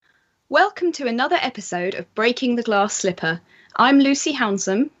Welcome to another episode of Breaking the Glass Slipper. I'm Lucy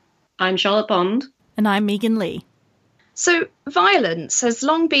Hounsome. I'm Charlotte Bond. And I'm Megan Lee. So, violence has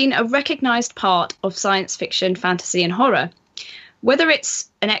long been a recognised part of science fiction, fantasy and horror. Whether it's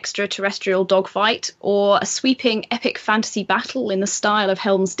an extraterrestrial dogfight or a sweeping epic fantasy battle in the style of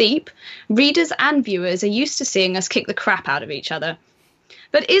Helm's Deep, readers and viewers are used to seeing us kick the crap out of each other.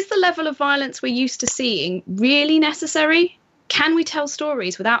 But is the level of violence we're used to seeing really necessary? Can we tell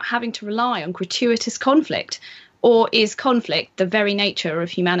stories without having to rely on gratuitous conflict? Or is conflict the very nature of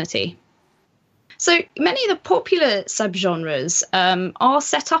humanity? So many of the popular subgenres are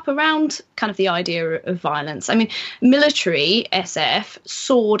set up around kind of the idea of violence. I mean, military, SF,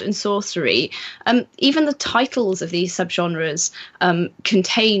 sword and sorcery, even the titles of these subgenres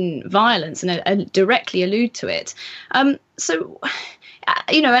contain violence and directly allude to it. And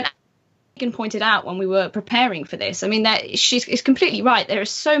pointed out when we were preparing for this, I mean, she's completely right. There are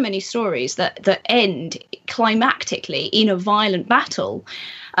so many stories that end climactically in a violent battle.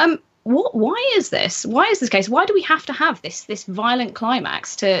 Why is this? Why is this case? Why do we have to have this violent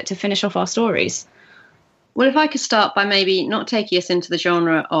climax to finish off our stories? Well, if I could start by maybe not taking us into the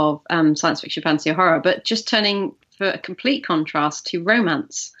genre of science fiction, fantasy or horror, but just turning for a complete contrast to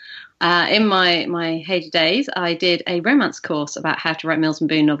romance. In my heyday days, I did a romance course about how to write Mills and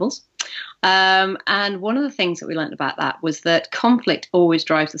Boon novels. And one of the things that we learned about that was that conflict always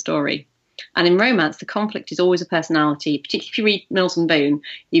drives the story. And in romance, the conflict is always a personality. Particularly if you read Mills and Boon,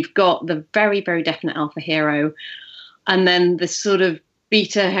 you've got the very, very definite alpha hero, and then the sort of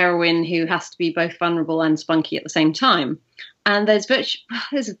beta heroine who has to be both vulnerable and spunky at the same time. And there's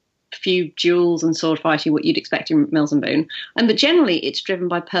a few duels and sword fighting, what you'd expect in Mills and Boon. But generally, it's driven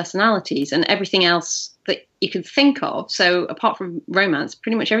by personalities and everything else that you can think of. So apart from romance,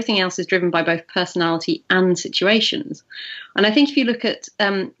 pretty much everything else is driven by both personality and situations. And I think if you look at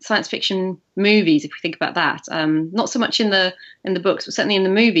science fiction movies, if we think about that, not so much in the books, but certainly in the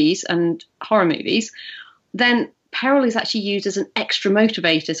movies and horror movies, then peril is actually used as an extra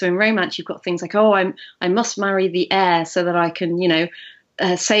motivator. So in romance, you've got things like, I must marry the heir so that I can,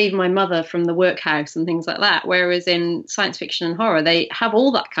 save my mother from the workhouse and things like that. Whereas in science fiction and horror, they have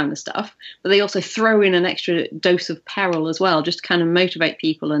all that kind of stuff, but they also throw in an extra dose of peril as well, just to kind of motivate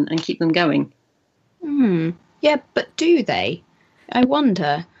people and keep them going. Yeah, but do they? I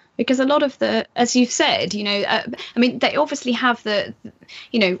wonder. Because a lot of as you've said, they obviously have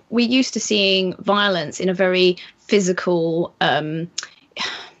we're used to seeing violence in a very physical,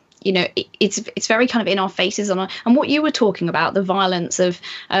 it's very kind of in our faces. And what you were talking about, the violence of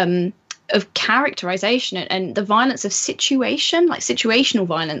characterization and the violence of situation, like situational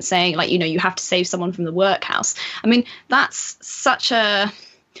violence, saying like, you have to save someone from the workhouse. I mean, that's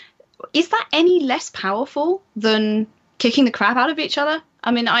is that any less powerful than kicking the crap out of each other?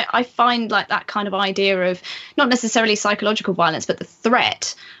 I mean, I find like that kind of idea of not necessarily psychological violence, but the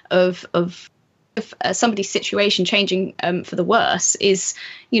threat of somebody's situation changing for the worse is,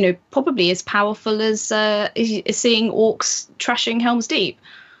 probably as powerful as seeing orcs trashing Helm's Deep.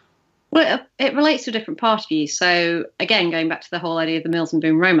 Well, it relates to a different part of you. So again, going back to the whole idea of the Mills and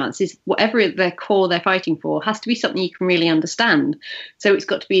Boon romance, is whatever their core they're fighting for has to be something you can really understand. So it's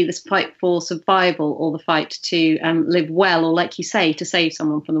got to be this fight for survival or the fight to live well, or like you say, to save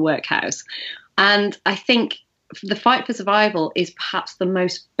someone from the workhouse. And I think the fight for survival is perhaps the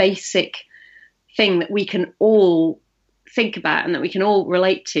most basic thing that we can all think about and that we can all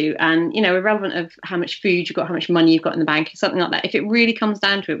relate to, and irrelevant of how much food you've got, how much money you've got in the bank, something like that. If it really comes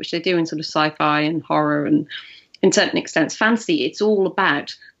down to it, which they do in sort of sci-fi and horror and in certain extents fantasy, it's all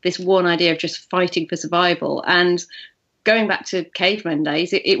about this one idea of just fighting for survival. And going back to cavemen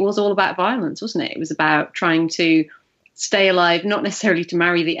days, it was all about violence, wasn't it? It was about trying to stay alive, not necessarily to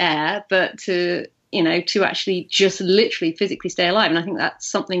marry the heir, but to actually just literally physically stay alive. And I think that's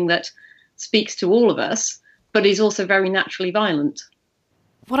something that speaks to all of us, but is also very naturally violent.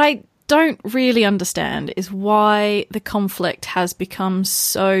 What I don't really understand is why the conflict has become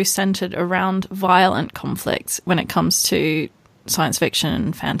so centered around violent conflicts when it comes to science fiction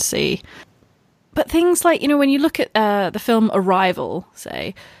and fantasy. But things like, when you look at the film Arrival,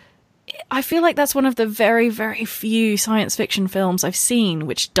 say, I feel like that's one of the very, very few science fiction films I've seen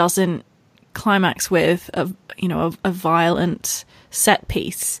which doesn't climax with a violent set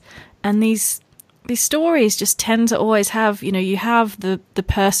piece. And these stories just tend to always have, you have the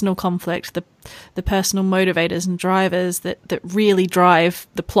personal conflict, the personal motivators and drivers that really drive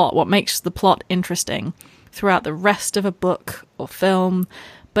the plot, what makes the plot interesting throughout the rest of a book or film.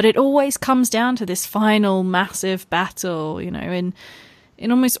 But it always comes down to this final massive battle, in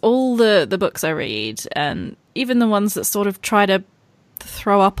almost all the books I read, and even the ones that sort of try to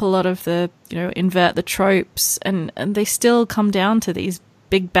throw up a lot of the, invert the tropes, and they still come down to these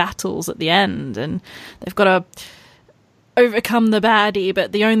big battles at the end, and they've got to overcome the baddie,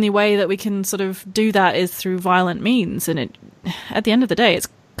 but the only way that we can sort of do that is through violent means. And at the end of the day, it's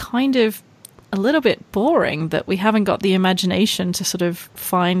kind of a little bit boring that we haven't got the imagination to sort of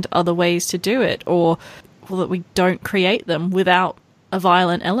find other ways to do it, or that we don't create them without a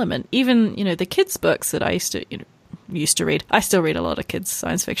violent element. Even, the kids' books that I used to read. I still read a lot of kids'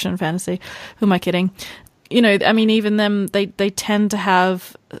 science fiction and fantasy. Who am I kidding? Even them, they tend to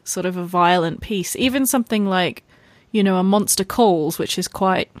have sort of a violent piece. Even something like, a Monster Calls, which is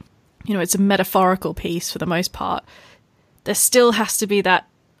quite, it's a metaphorical piece for the most part. There still has to be that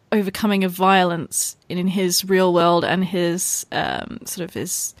overcoming of violence in his real world and his sort of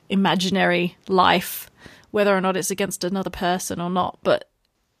his imaginary life, whether or not it's against another person or not. But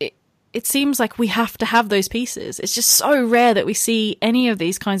it seems like we have to have those pieces. It's just so rare that we see any of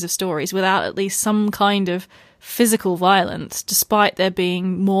these kinds of stories without at least some kind of physical violence, despite there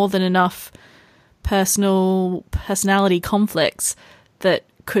being more than enough personality conflicts that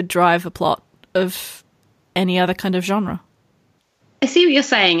could drive a plot of any other kind of genre. I see what you're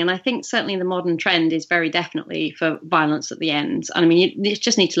saying, and I think certainly the modern trend is very definitely for violence at the end. And I mean, you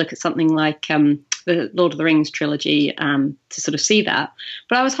just need to look at something like the Lord of the Rings trilogy to sort of see that.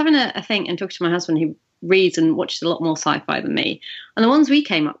 But I was having a think and talking to my husband, who reads and watches a lot more sci-fi than me, and the ones we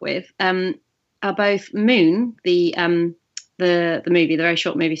came up with are both Moon, the movie, the very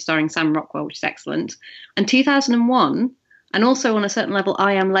short movie starring Sam Rockwell, which is excellent, and 2001, and also on a certain level,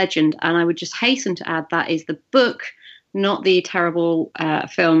 I Am Legend. And I would just hasten to add that is the book, not the terrible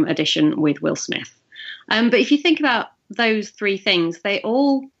film edition with Will Smith. But if you think about those three things, they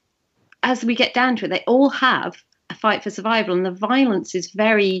all, as we get down to it, they all have a fight for survival, and the violence is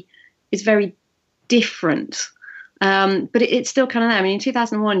very different. But it's still kind of there. I mean, in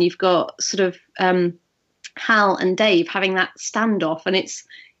 2001, you've got sort of Hal and Dave having that standoff, and it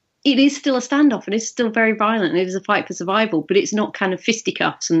is still a standoff, and it's still very violent, and it is a fight for survival, but it's not kind of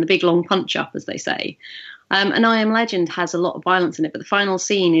fisticuffs and the big long punch up, as they say. And I Am Legend has a lot of violence in it, but the final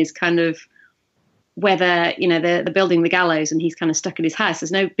scene is kind of where they're building the gallows, and he's kind of stuck in his house.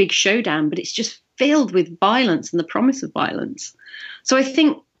 There's no big showdown, but it's just filled with violence and the promise of violence. So I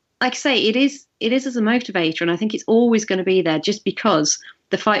think, like I say, it is as a motivator, and I think it's always going to be there, just because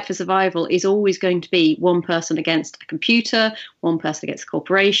the fight for survival is always going to be one person against a computer, one person against a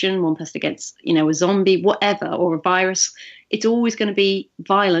corporation, one person against, a zombie, whatever, or a virus. It's always going to be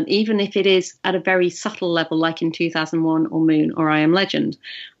violent, even if it is at a very subtle level, like in 2001 or Moon or I Am Legend.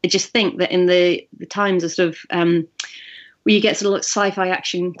 I just think that in the times of sort of where you get sort of sci-fi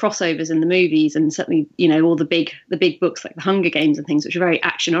action crossovers in the movies, and certainly, all the big books like The Hunger Games and things, which are very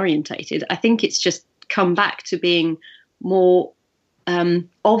action orientated, I think it's just come back to being more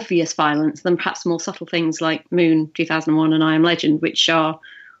obvious violence than perhaps more subtle things like Moon, 2001 and I Am Legend, which are,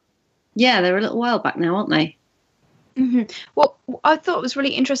 they're a little while back now, aren't they? Mm-hmm. Well, I thought it was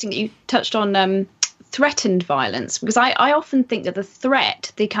really interesting that you touched on threatened violence, because I often think that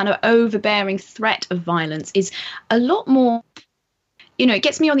the kind of overbearing threat of violence is a lot more, it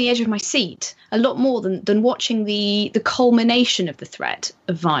gets me on the edge of my seat a lot more than watching the culmination of the threat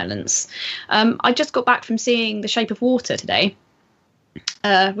of violence. I just got back from seeing The Shape of Water today,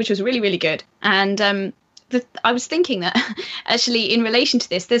 which was really, really good. And I was thinking that actually in relation to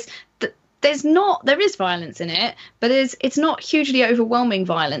this, there is violence in it, but it's not hugely overwhelming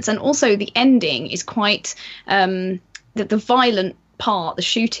violence. And also the ending is quite the violent part, the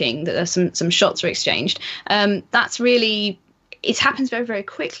shooting, that some shots are exchanged. That's really, it happens very, very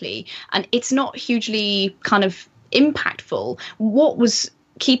quickly, and it's not hugely kind of impactful. What was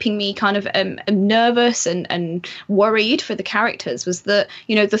keeping me kind of nervous and worried for the characters was that,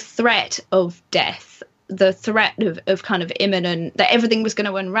 the threat of death, the threat of kind of imminent, that everything was going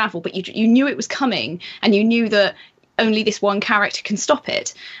to unravel, but you knew it was coming, and you knew that only this one character can stop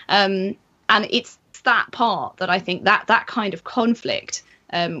it. And it's that part that I think that kind of conflict,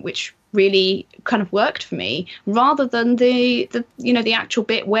 which really kind of worked for me, rather than the actual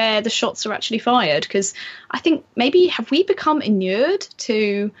bit where the shots are actually fired. Because I think maybe have we become inured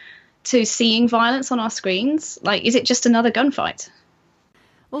to seeing violence on our screens? Like, is it just another gunfight?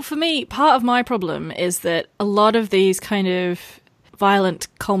 Well, for me, part of my problem is that a lot of these kind of violent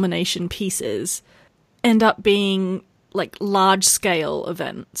culmination pieces end up being like large-scale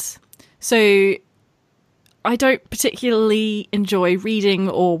events. So I don't particularly enjoy reading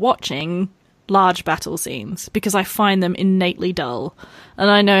or watching large battle scenes because I find them innately dull. And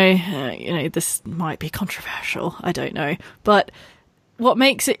I know, this might be controversial, I don't know. But what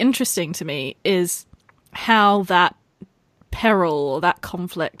makes it interesting to me is how that peril or that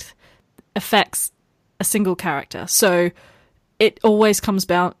conflict affects a single character. So it always comes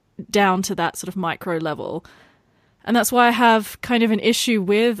down to that sort of micro level. And that's why I have kind of an issue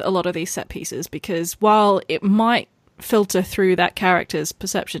with a lot of these set pieces, because while it might filter through that character's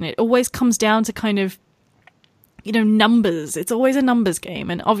perception, it always comes down to kind of, numbers. It's always a numbers game.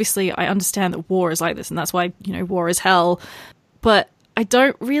 And obviously I understand that war is like this, and that's why, war is hell. But I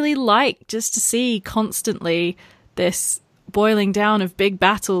don't really like just to see constantly this boiling down of big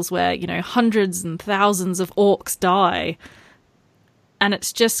battles where, hundreds and thousands of orcs die. And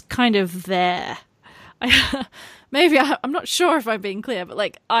it's just kind of there. Maybe I'm not sure if I'm being clear, but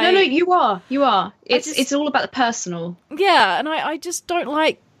No, you are. It's all about the personal. Yeah, and I just don't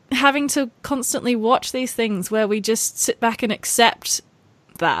like having to constantly watch these things where we just sit back and accept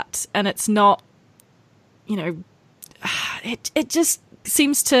that, and it's not, it just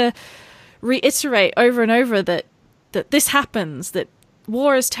seems to reiterate over and over that this happens, that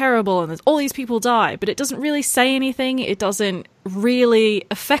war is terrible and all these people die, but it doesn't really say anything. It doesn't really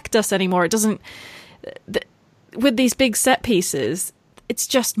affect us anymore. It doesn't. With these big set pieces, it's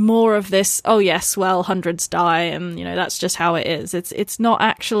just more of this, oh yes, well, hundreds die, and that's just how it is. It's not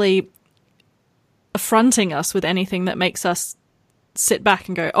actually affronting us with anything that makes us sit back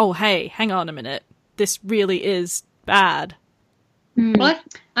and go, oh hey, hang on a minute, this really is bad. Well,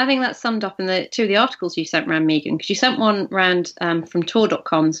 I think that's summed up in the two of the articles you sent around, Megan, because you sent one round from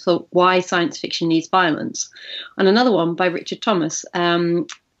Tor.com for why science fiction needs violence, and another one by Richard Thomas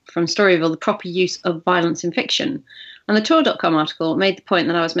from Storyville, the proper use of violence in fiction. And the Tor.com article made the point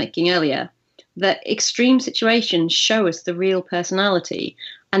that I was making earlier, that extreme situations show us the real personality,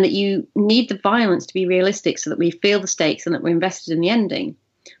 and that you need the violence to be realistic so that we feel the stakes and that we're invested in the ending.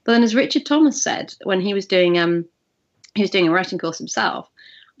 But then, as Richard Thomas said, when he was doing a writing course himself,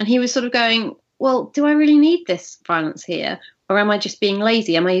 and he was sort of going, well, do I really need this violence here? Or am I just being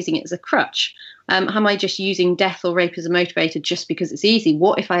lazy? Am I using it as a crutch? Am I just using death or rape as a motivator just because it's easy?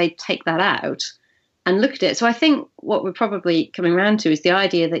 What if I take that out and look at it? So I think what we're probably coming around to is the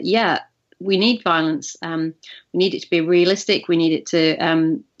idea that, yeah, we need violence. We need it to be realistic. We need it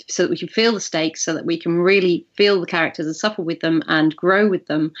to so that we can feel the stakes, so that we can really feel the characters and suffer with them and grow with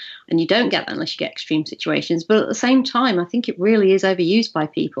them. And you don't get that unless you get extreme situations. But at the same time, I think it really is overused by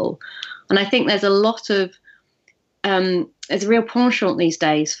people. And I think there's a lot of there's a real penchant these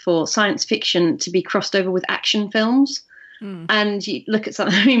days for science fiction to be crossed over with action films. And you look at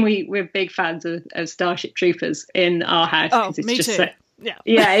something, I mean, we're big fans of Starship Troopers in our house. Oh, it's me just too. So,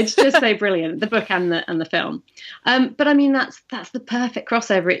 yeah, it's just so brilliant, the book and the film. But I mean, that's the perfect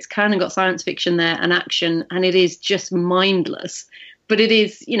crossover. It's kind of got science fiction there and action, and it is just mindless. But it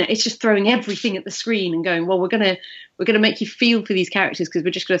is, it's just throwing everything at the screen and going, well, we're gonna make you feel for these characters because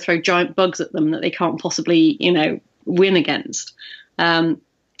we're just going to throw giant bugs at them that they can't possibly, win against. Sorry,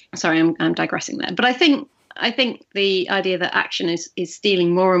 I'm digressing there. But I think the idea that action is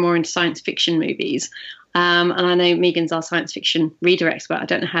stealing more and more into science fiction movies. And I know Megan's our science fiction reader expert. I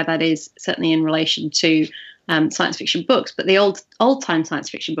don't know how that is, certainly in relation to science fiction books, but the old time science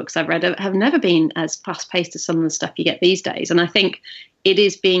fiction books I've read have never been as fast paced as some of the stuff you get these days. And I think it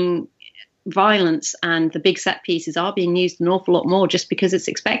is being violence, and the big set pieces are being used an awful lot more just because it's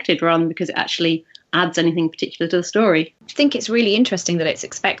expected rather than because it actually adds anything particular to the story. I think it's really interesting that it's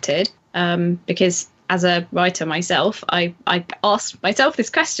expected, because as a writer myself, I asked myself this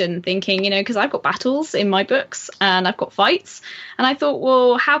question thinking, because I've got battles in my books and I've got fights. And I thought,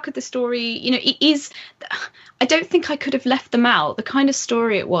 well, how could the story, I don't think I could have left them out. The kind of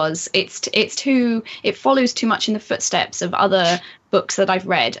story it was, it follows too much in the footsteps of other books that I've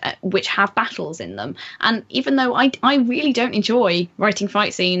read which have battles in them. And even though I really don't enjoy writing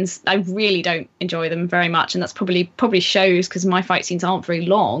fight scenes, I really don't enjoy them very much, and that's probably shows because my fight scenes aren't very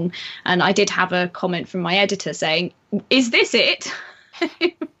long. And I did have a comment from my editor saying, is this it?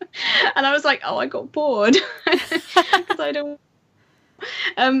 And I was like, oh, I got bored because I don't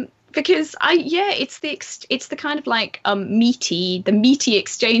because it's the kind of like meaty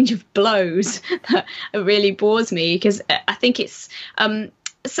exchange of blows that really bores me, because I think it's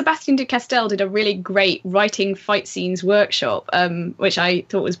Sebastian de Castell did a really great writing fight scenes workshop, which I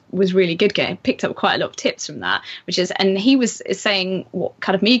thought was really good. I picked up quite a lot of tips from that, and he was saying what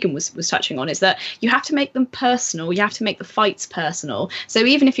kind of Megan was touching on, is that you have to make them personal. You have to make the fights personal. So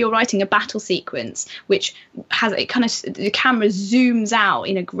even if you're writing a battle sequence, which has the camera zooms out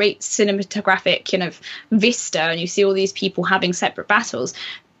in a great cinematographic kind of vista, and you see all these people having separate battles,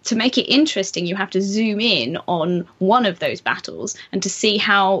 to make it interesting, you have to zoom in on one of those battles and to see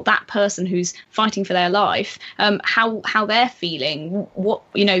how that person who's fighting for their life, how they're feeling, what,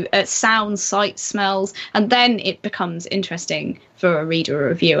 sounds, sights, smells, and then it becomes interesting for a reader or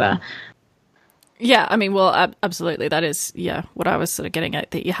a viewer. Yeah, I mean, well, absolutely. That is, what I was sort of getting at,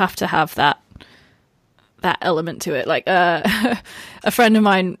 that you have to have that element to it. Like, a friend of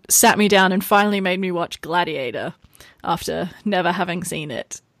mine sat me down and finally made me watch Gladiator after never having seen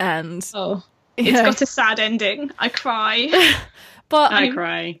it. And it's got a sad ending. I cry. But I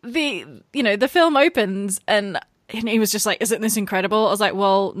cry. The film opens and he was just like, "Isn't this incredible?" I was like,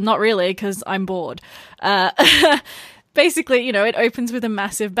 "Well, not really, because I'm bored." Basically, it opens with a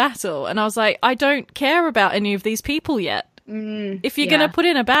massive battle, and I was like, I don't care about any of these people yet. If you're going to put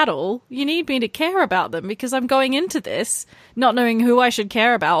in a battle, you need me to care about them, because I'm going into this not knowing who I should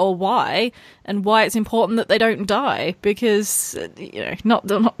care about or why, and why it's important that they don't die. Because, not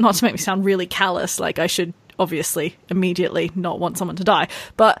to make me sound really callous, like I should obviously immediately not want someone to die,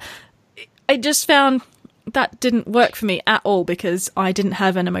 but I just found that didn't work for me at all, because I didn't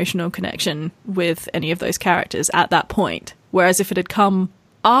have an emotional connection with any of those characters at that point. Whereas if it had come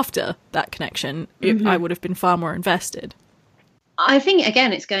after that connection, I would have been far more invested. I think,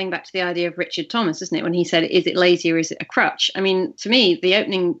 again, it's going back to the idea of Richard Thomas, isn't it? When he said, is it lazy or is it a crutch? I mean, to me, the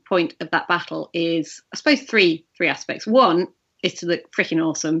opening point of that battle is, I suppose, three aspects. One is to look freaking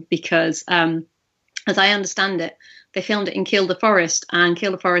awesome, because as I understand it, they filmed it in Kill the Forest, and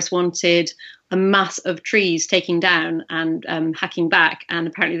Kill the Forest wanted a mass of trees taking down and hacking back. And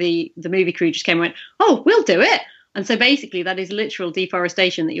apparently the movie crew just came and went, "Oh, we'll do it." And so basically that is literal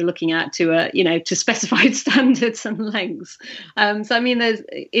deforestation that you're looking at to specified standards and lengths. So, I mean,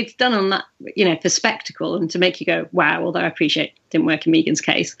 it's done on that, for spectacle and to make you go, wow, although I appreciate it didn't work in Megan's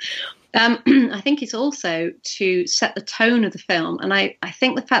case. I think it's also to set the tone of the film. And I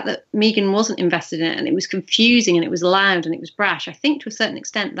think the fact that Megan wasn't invested in it, and it was confusing and it was loud and it was brash, I think to a certain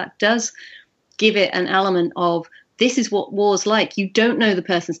extent that does give it an element of, this is what war's like. You don't know the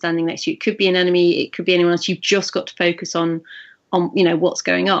person standing next to you. It could be an enemy. It could be anyone else. You've just got to focus on what's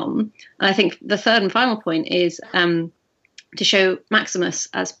going on. And I think the third and final point is to show Maximus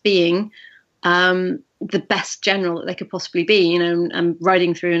as being the best general that they could possibly be, and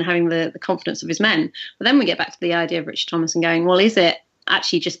riding through and having the confidence of his men. But then we get back to the idea of Richard Thomas and going, well, is it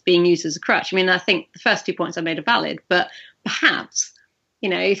actually just being used as a crutch? I mean, I think the first 2 points I made are valid, but perhaps,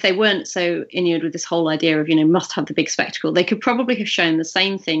 if they weren't so inured with this whole idea of, must have the big spectacle, they could probably have shown the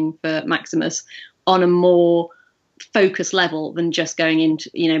same thing for Maximus on a more focused level than just going into,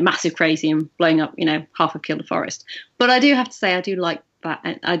 massive crazy and blowing up, half of Kill the Forest. But I do have to say, I do like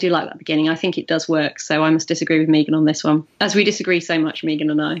that beginning. I think it does work. So I must disagree with Megan on this one, as we disagree so much, Megan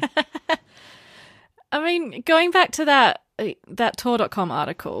and I. I mean, going back to that Tor.com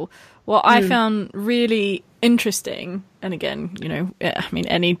article, what I found really interesting, and again, I mean,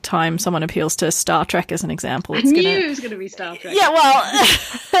 any time someone appeals to Star Trek as an example, I knew it was going to be Star Trek. Yeah,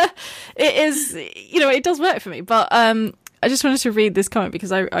 well, it is, it does work for me. But I just wanted to read this comment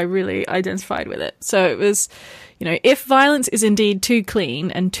because I really identified with it. So it was, if violence is indeed too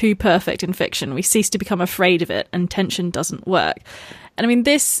clean and too perfect in fiction, we cease to become afraid of it and tension doesn't work. And I mean,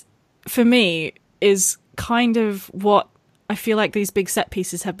 this, for me, is kind of what I feel like these big set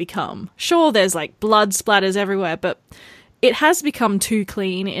pieces have become. Sure, there's like blood splatters everywhere, but it has become too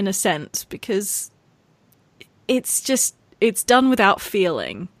clean in a sense, because it's done without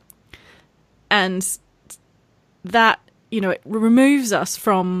feeling. And that, it removes us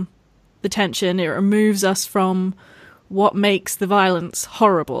from the tension, it removes us from what makes the violence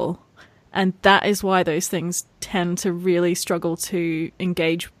horrible. And that is why those things tend to really struggle to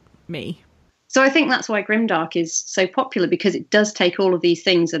engage me. So I think that's why Grimdark is so popular, because it does take all of these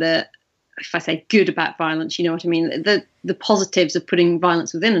things that are, if I say good about violence, you know what I mean, the positives of putting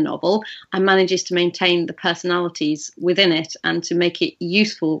violence within a novel, and manages to maintain the personalities within it and to make it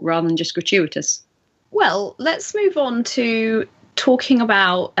useful rather than just gratuitous. Well, let's move on to talking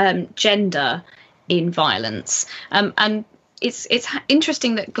about gender in violence. And it's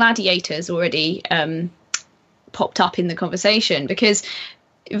interesting that Gladiator's already popped up in the conversation, because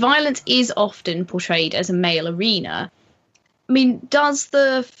violence is often portrayed as a male arena. I mean, does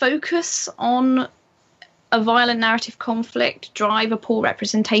the focus on a violent narrative conflict drive a poor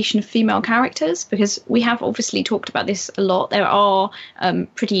representation of female characters? Because we have obviously talked about this a lot. There are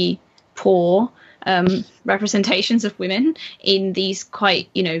pretty poor representations of women in these quite,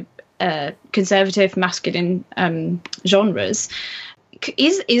 conservative masculine genres.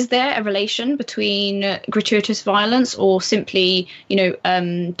 Is there a relation between gratuitous violence or simply,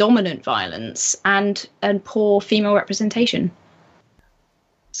 dominant violence and poor female representation?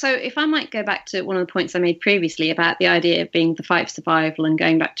 So if I might go back to one of the points I made previously about the idea of being the fight for survival and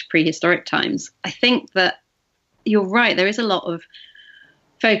going back to prehistoric times, I think that you're right. There is a lot of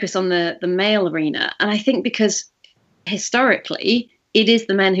focus on the male arena. And I think because historically, it is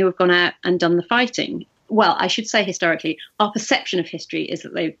the men who have gone out and done the fighting. Well, I should say historically, our perception of history is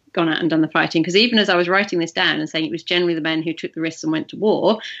that they've gone out and done the fighting. Because even as I was writing this down and saying it was generally the men who took the risks and went to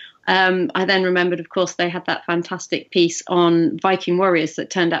war, I then remembered, of course, they had that fantastic piece on Viking warriors that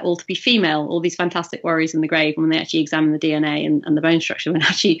turned out all to be female, all these fantastic warriors in the grave, when they actually examined the DNA and the bone structure, when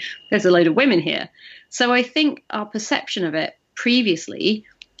actually there's a load of women here. So I think our perception of it previously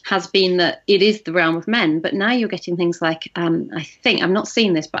has been that it is the realm of men, but now you're getting things like, I think, I've not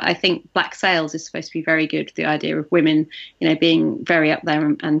seen this, but I think Black Sails is supposed to be very good, the idea of women, being very up there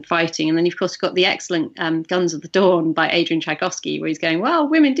and fighting. And then you've, of course, got the excellent Guns of the Dawn by Adrian Tchaikovsky, where he's going, well,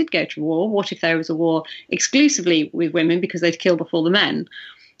 women did go to war. What if there was a war exclusively with women because they'd kill before the men?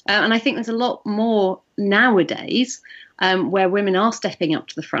 And I think there's a lot more nowadays where women are stepping up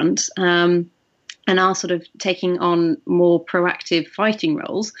to the front, and are sort of taking on more proactive fighting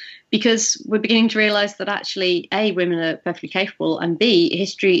roles, because we're beginning to realise that actually, A, women are perfectly capable, and B,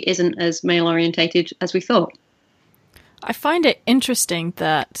 history isn't as male-orientated as we thought. I find it interesting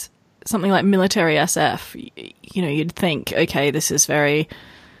that something like military SF, you'd think, okay, this is very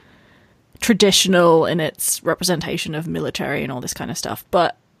traditional in its representation of military and all this kind of stuff,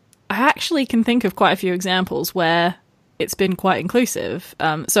 but I actually can think of quite a few examples where it's been quite inclusive.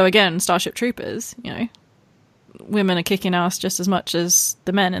 So again, Starship Troopers, women are kicking ass just as much as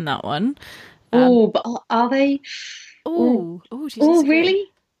the men in that one. But are they? Oh, really?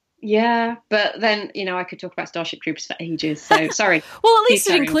 Yeah, but then, I could talk about Starship Troopers for ages, so sorry. Well, at least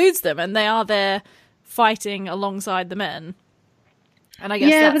it includes them, and they are there fighting alongside the men. And I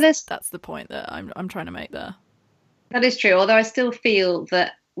guess that's the point that I'm trying to make there. That is true, although I still feel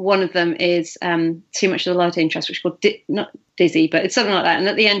that one of them is too much of the light interest, which is called not Dizzy, but it's something like that. And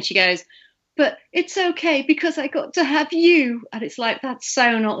at the end she goes, but it's okay because I got to have you. And it's like, that's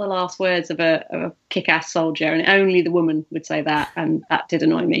so not the last words of a kick-ass soldier. And only the woman would say that. And that did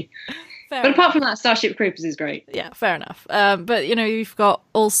annoy me. But apart from that, Starship Troopers is great. Yeah, fair enough. But, you've got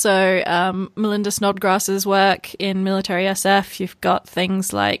also Melinda Snodgrass's work in military SF. You've got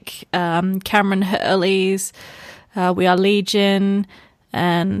things like Cameron Hurley's We Are Legion.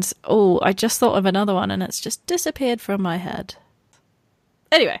 And, I just thought of another one and it's just disappeared from my head.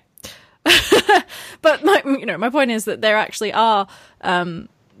 Anyway. But, my point is that there actually are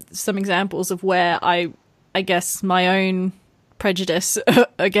some examples of where I guess my own prejudice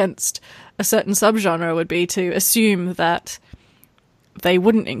against a certain subgenre would be to assume that they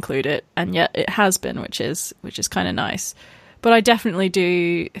wouldn't include it, and yet it has been, which is kind of nice. But I definitely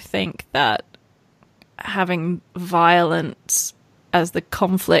do think that having violence as the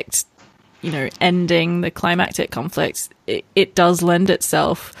conflict, ending the climactic conflict, it does lend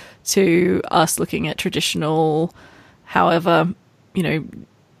itself to us looking at traditional, however,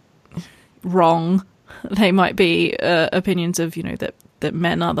 wrong they might be, opinions of, that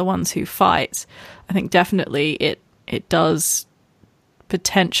men are the ones who fight. I think definitely it does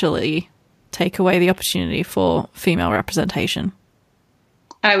potentially take away the opportunity for female representation.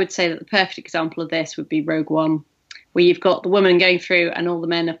 I would say that the perfect example of this would be Rogue One, where you've got the woman going through and all the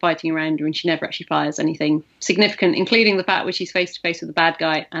men are fighting around her and she never actually fires anything significant, including the fact where she's face to face with a bad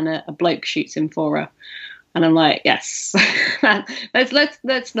guy and a bloke shoots him for her. And I'm like, yes,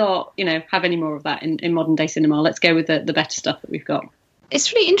 let's not, have any more of that in modern day cinema. Let's go with the better stuff that we've got.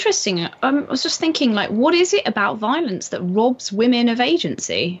 It's really interesting. I was just thinking, what is it about violence that robs women of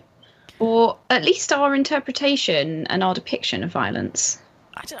agency? Or at least our interpretation and our depiction of violence?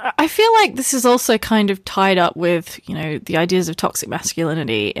 I feel like this is also kind of tied up with, the ideas of toxic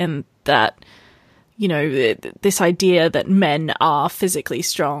masculinity, and that, this idea that men are physically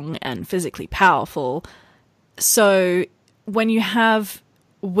strong and physically powerful. So when you have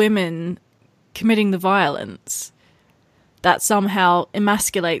women committing the violence, that somehow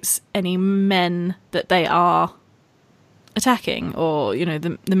emasculates any men that they are attacking, or,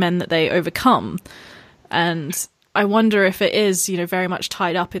 the men that they overcome. And I wonder if it is, very much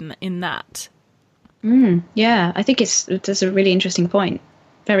tied up in that. Yeah, I think that's a really interesting point.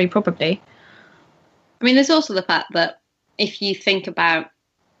 Very probably. I mean, there's also the fact that if you think about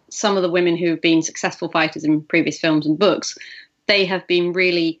some of the women who have been successful fighters in previous films and books, they have been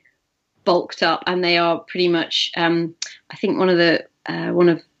really bulked up, and they are pretty much, I think one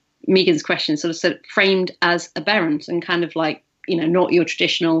of Megan's questions sort of framed as aberrant and kind of like, not your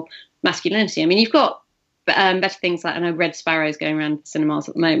traditional masculinity. I mean, you've got better things like, I know Red Sparrow's going around the cinemas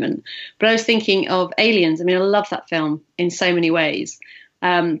at the moment, but I was thinking of Aliens. I mean, I love that film in so many ways.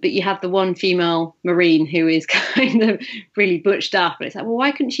 But you have the one female Marine who is kind of really butched up, and it's like, well,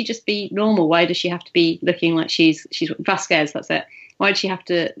 why couldn't she just be normal? Why does she have to be looking like she's Vasquez? That's it. Why does she have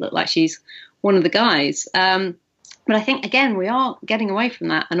to look like she's one of the guys? But I think, again, we are getting away from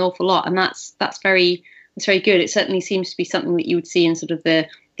that an awful lot, and that's very good. It certainly seems to be something that you would see in sort of the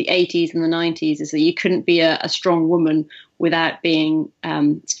 80s and the 90s, is that you couldn't be a strong woman without being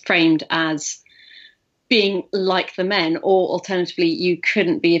framed as being like the men, or alternatively, you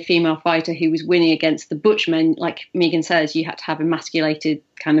couldn't be a female fighter who was winning against the butch men. Like Megan says, you had to have emasculated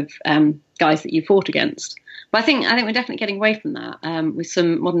kind of guys that you fought against. But I think we're definitely getting away from that with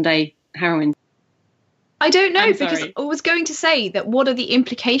some modern day heroines. I don't know, because I was going to say that what are the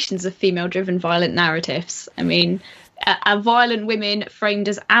implications of female-driven violent narratives? I mean, are violent women framed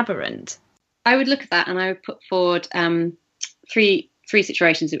as aberrant? I would look at that and I would put forward three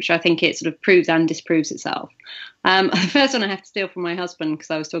situations which I think it sort of proves and disproves itself. The first one I have to steal from my husband, because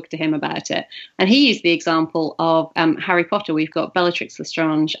I was talking to him about it, and he used the example of Harry Potter. We've got Bellatrix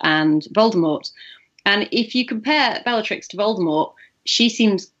Lestrange and Voldemort, and if you compare Bellatrix to Voldemort, she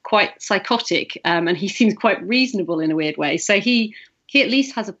seems quite psychotic, and he seems quite reasonable in a weird way. So he at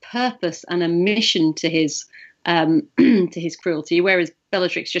least has a purpose and a mission to his to his cruelty, whereas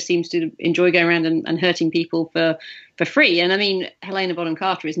Bellatrix just seems to enjoy going around and hurting people for free. And I mean, Helena Bonham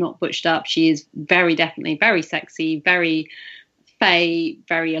Carter is not butched up. She is very definitely very sexy, very fey,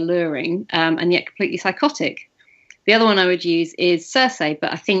 very alluring, and yet completely psychotic. The other one I would use is Cersei,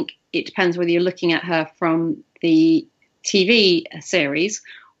 but I think it depends whether you're looking at her from the TV series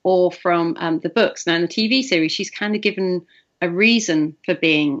or from the books. Now, in the TV series, she's kind of given a reason for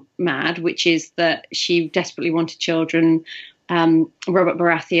being mad, which is that she desperately wanted children. Robert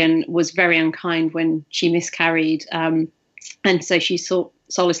Baratheon was very unkind when she miscarried, and so she sought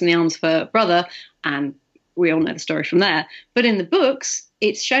solace in the arms of her brother, and we all know the story from there. But in the books,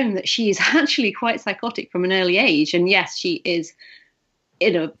 it's shown that she is actually quite psychotic from an early age, and yes, she is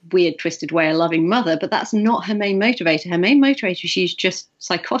in a weird, twisted way, a loving mother, but that's not her main motivator. Her main motivator, she's just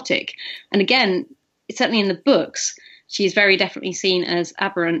psychotic. And again, certainly in the books, she's very definitely seen as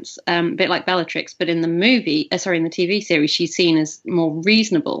aberrant, a bit like Bellatrix, but in the in the TV series, she's seen as more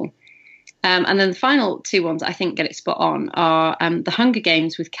reasonable. And then the final two ones I think get it spot on are the Hunger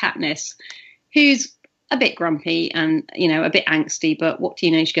Games with Katniss, who's a bit grumpy and, a bit angsty, but what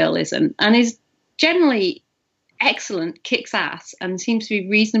teenage girl isn't, and is generally excellent, kicks ass, and seems to be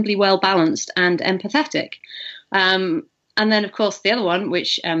reasonably well balanced and empathetic. And then, of course, the other one,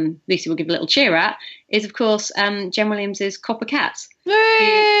 which Lucy will give a little cheer at, is, of course, Jen Williams' Copper Cat.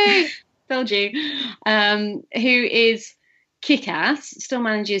 Told you. Who is kick-ass, still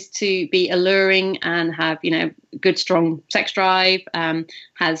manages to be alluring and have, good, strong sex drive,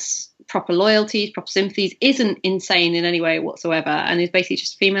 has proper loyalties, proper sympathies, isn't insane in any way whatsoever, and is basically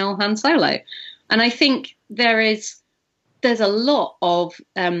just female Han Solo. And I think there's a lot of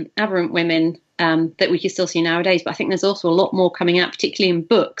aberrant women that we can still see nowadays, but I think there's also a lot more coming out, particularly in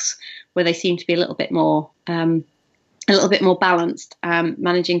books, where they seem to be a little bit more balanced,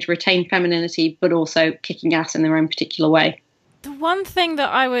 managing to retain femininity, but also kicking ass in their own particular way. The one thing that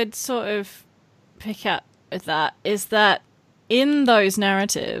I would sort of pick up with that is that in those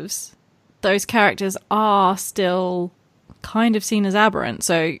narratives, those characters are still kind of seen as aberrant.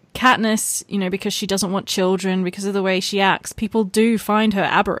 So Katniss, because she doesn't want children, because of the way she acts, people do find her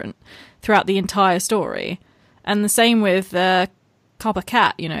aberrant throughout the entire story. And the same with Copper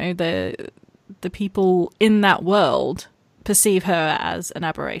Cat, the people in that world perceive her as an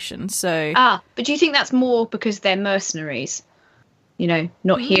aberration. So but do you think that's more because they're mercenaries?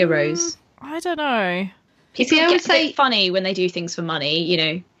 Not heroes? I don't know. People get a bit funny when they do things for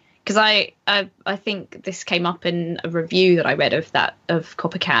money, because I think this came up in a review that I read of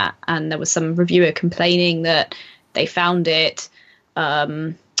Copper Cat, and there was some reviewer complaining that they found it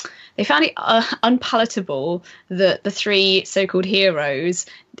unpalatable that the three so-called heroes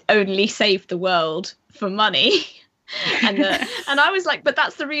only saved the world for money. and I was like, but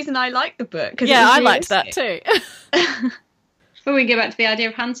that's the reason I like the book. Yeah, I liked that too. But we go back to the idea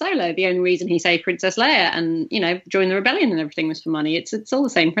of Han Solo. The only reason he saved Princess Leia and, joined the rebellion and everything was for money. It's all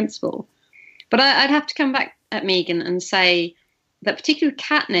the same principle. But I'd have to come back at Megan and say that particularly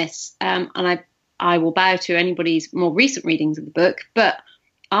Katniss, and I will bow to anybody's more recent readings of the book, but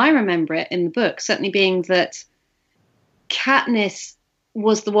I remember it in the book certainly being that Katniss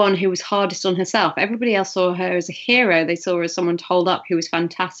was the one who was hardest on herself. Everybody else saw her as a hero. They saw her as someone told up who was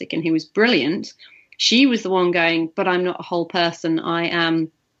fantastic and who was brilliant. She was the one going, but I'm not a whole person.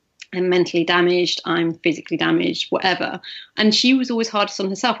 I'm mentally damaged. I'm physically damaged, whatever. And she was always hardest on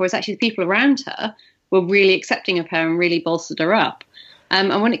herself, whereas actually the people around her were really accepting of her and really bolstered her up.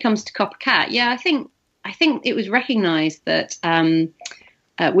 And when it comes to Coppercat, yeah, I think it was recognised that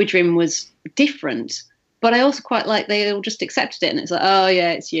Widrim was different, but I also quite like they all just accepted it, and it's like, oh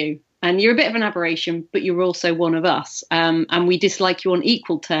yeah, it's you, and you're a bit of an aberration, but you're also one of us, and we dislike you on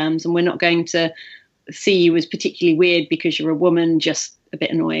equal terms, and we're not going to see you as particularly weird because you're a woman, just a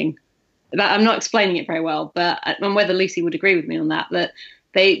bit annoying. I'm not explaining it very well, but and whether Lucy would agree with me on that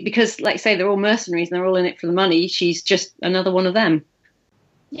because, like I say, they're all mercenaries and they're all in it for the money. She's just another one of them.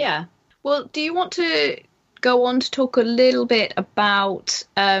 Yeah. Well, do you want to go on to talk a little bit about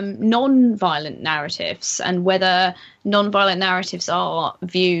non-violent narratives and whether non-violent narratives are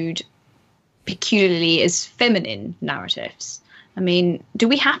viewed peculiarly as feminine narratives? I mean, do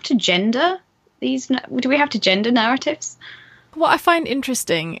we have to gender narratives? What I find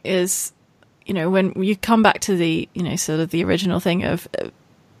interesting is, when you come back to the, sort of the original thing of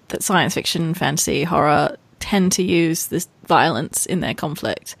that science fiction, fantasy, horror tend to use this violence in their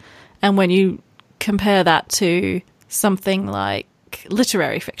conflict. And when you compare that to something like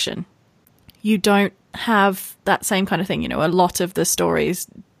literary fiction, you don't have that same kind of thing. A lot of the stories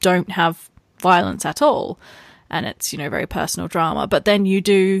don't have violence at all. And it's, very personal drama. But then you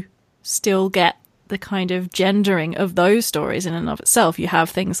do still get the kind of gendering of those stories in and of itself. You have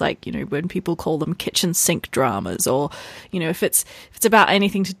things like, when people call them kitchen sink dramas, or, if it's about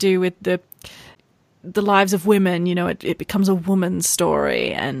anything to do with the lives of women, it becomes a woman's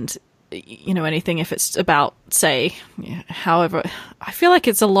story. And, anything if it's about, say, however, I feel like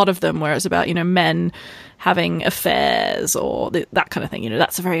it's a lot of them where it's about, men having affairs or that kind of thing.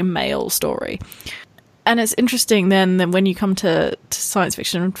 That's a very male story. And it's interesting then that when you come to science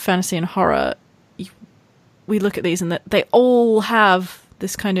fiction, fantasy and horror, we look at these and that they all have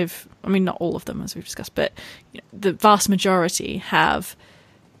this kind of, I mean, not all of them as we've discussed, but the vast majority have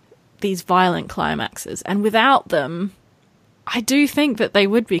these violent climaxes. And without them, I do think that they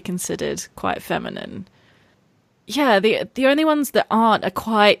would be considered quite feminine. Yeah, the only ones that aren't are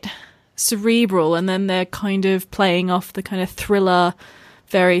quite cerebral, and then they're kind of playing off the kind of thriller,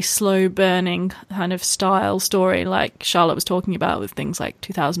 very slow burning kind of style story like Charlotte was talking about with things like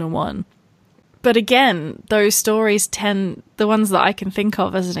 2001. But again, those stories the ones that I can think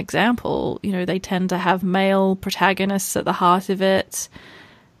of as an example, they tend to have male protagonists at the heart of it.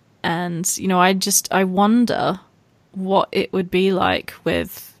 And, I wonder what it would be like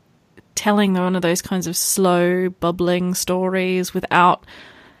with telling one of those kinds of slow, bubbling stories without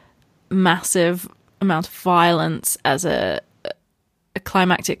massive amount of violence as a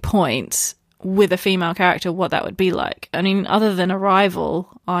climactic point, with a female character, what that would be like. I mean, other than Arrival,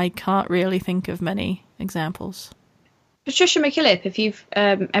 I can't really think of many examples. Patricia McKillip, if you've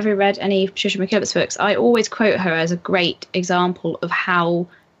ever read any of Patricia McKillip's books, I always quote her as a great example of how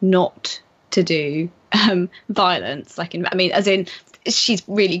not to do violence. As in, she's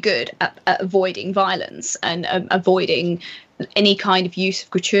really good at avoiding violence and avoiding any kind of use of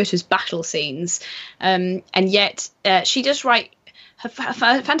gratuitous battle scenes. And yet she does write, her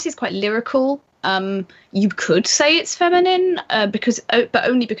fantasy is quite lyrical. You could say it's feminine, but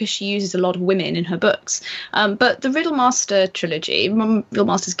only because she uses a lot of women in her books. But the Riddlemaster trilogy,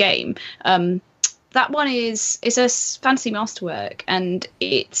 Riddlemaster's Game, that one is a fantasy masterwork, and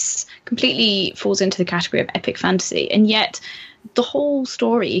it's completely falls into the category of epic fantasy. And yet, the whole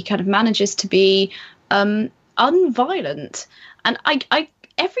story kind of manages to be unviolent. And I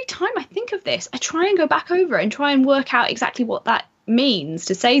every time I think of this, I try and go back over and try and work out exactly what that means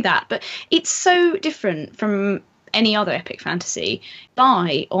to say that, but it's so different from any other epic fantasy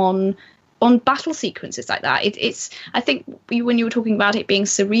on battle sequences like that. It's I think when you were talking about it being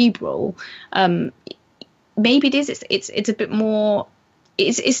cerebral, maybe it is. It's a bit more.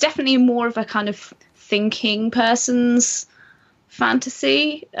 It's definitely more of a kind of thinking person's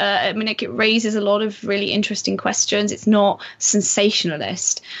fantasy. It raises a lot of really interesting questions. It's not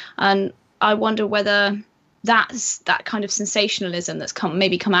sensationalist, and I wonder whether that kind of sensationalism that's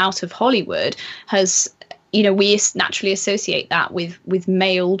come out of Hollywood has, we naturally associate that with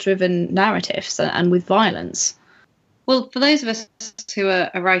male driven narratives and with violence. Well, for those of us who are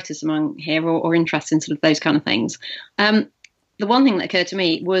writers among here or interested in sort of those kind of things, the one thing that occurred to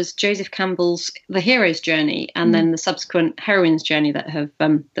me was Joseph Campbell's The Hero's Journey, and then the subsequent heroine's journey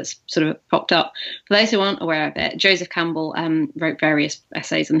that's sort of popped up. For those who aren't aware of it, Joseph Campbell wrote various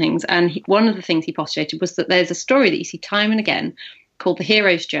essays and things, and one of the things he postulated was that there's a story that you see time and again called The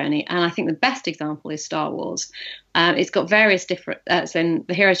Hero's Journey, and I think the best example is Star Wars. It's got various different, so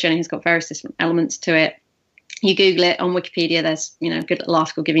The Hero's Journey has got various different elements to it. You Google it on Wikipedia, there's a good little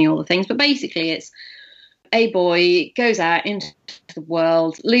article giving you all the things, but basically it's a boy goes out into the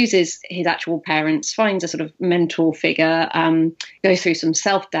world, loses his actual parents, finds a sort of mentor figure, goes through some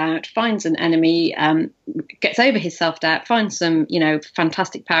self-doubt, finds an enemy, gets over his self-doubt, finds some,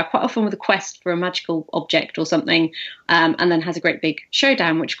 fantastic power, quite often with a quest for a magical object or something, and then has a great big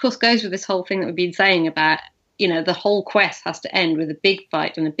showdown, which of course goes with this whole thing that we've been saying about, the whole quest has to end with a big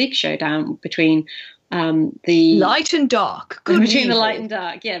fight and a big showdown between the light and dark, between the light and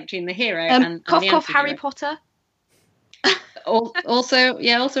dark, between the hero and cough the cough anti-hero. Harry Potter.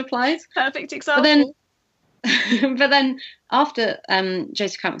 Also applies. Perfect example. But then after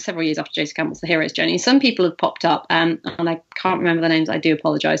Joseph Campbell, several years after Joseph Campbell's The Hero's Journey, some people have popped up, and I can't remember the names. I do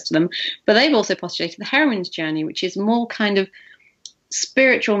apologise to them, but they've also postulated The Heroine's Journey, which is more kind of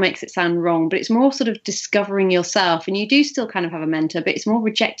spiritual. Makes it sound wrong, but it's more sort of discovering yourself, and you do still kind of have a mentor, but it's more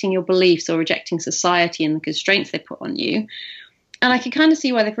rejecting your beliefs or rejecting society and the constraints they put on you. And I can kind of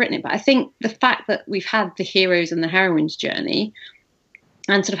see why they've written it, but I think the fact that we've had the hero's and the heroine's journey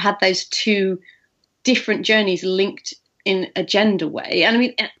and sort of had those two different journeys linked in a gender way. And I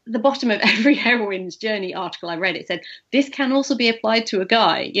mean, at the bottom of every heroine's journey article I read, it said, this can also be applied to a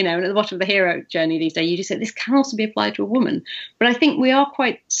guy, and at the bottom of the hero journey these days, you just said, this can also be applied to a woman. But I think we are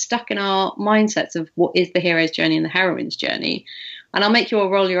quite stuck in our mindsets of what is the hero's journey and the heroine's journey. And I'll make you all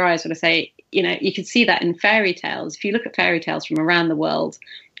roll your eyes when I say, you can see that in fairy tales. If you look at fairy tales from around the world,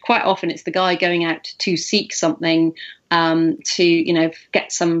 quite often it's the guy going out to seek something, to,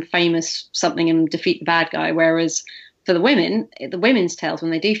 get some famous something and defeat the bad guy. Whereas for the women's tales,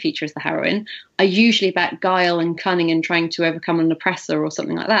 when they do feature as the heroine, are usually about guile and cunning and trying to overcome an oppressor or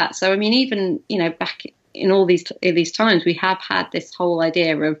something like that. So, I mean, even, back in all these times, we have had this whole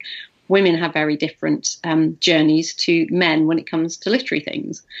idea of women have very different journeys to men when it comes to literary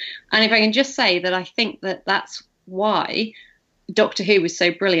things. And if I can just say that I think that that's why Doctor Who was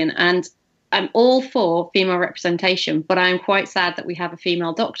so brilliant. And I'm all for female representation, but I'm quite sad that we have a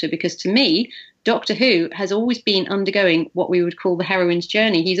female doctor, because to me, Doctor Who has always been undergoing what we would call the heroine's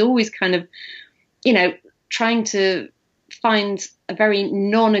journey. He's always kind of, trying to find a very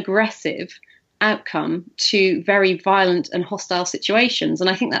non-aggressive outcome to very violent and hostile situations. And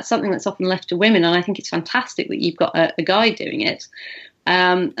I think that's something that's often left to women. And I think it's fantastic that you've got a guy doing it.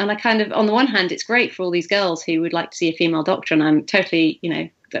 And I kind of, on the one hand, it's great for all these girls who would like to see a female doctor. And I'm totally,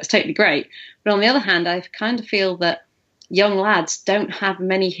 that's totally great. But on the other hand, I kind of feel that young lads don't have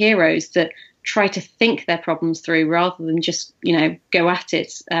many heroes that try to think their problems through rather than just, go at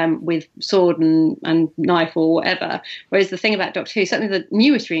it with sword and knife or whatever. Whereas the thing about Doctor Who, certainly the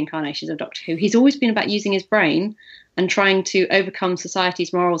newest reincarnations of Doctor Who, he's always been about using his brain and trying to overcome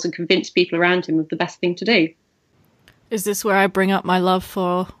society's morals and convince people around him of the best thing to do. Is this where I bring up my love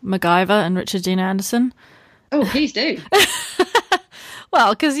for MacGyver and Richard Dean Anderson? Oh, please do.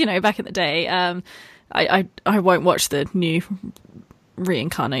 Well, because, back in the day, I won't watch the new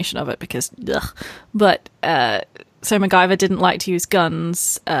reincarnation of it because ugh. But so MacGyver didn't like to use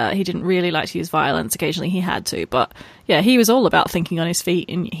guns. He didn't really like to use violence. Occasionally he had to, but yeah, he was all about thinking on his feet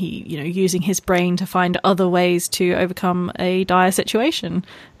and he, using his brain to find other ways to overcome a dire situation,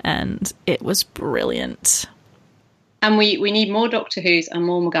 and it was brilliant. And we need more Doctor Who's and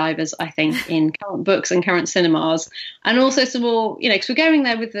more MacGyvers, I think, in current books and current cinemas. And also some more, because we're going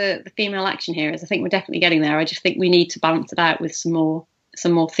there with the female action heroes. I think we're definitely getting there. I just think we need to balance it out with some more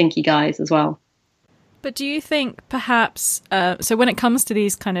thinky guys as well. But do you think perhaps, so when it comes to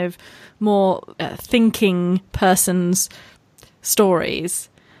these kind of more thinking person's stories,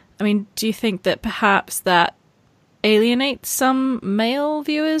 I mean, do you think that perhaps that alienates some male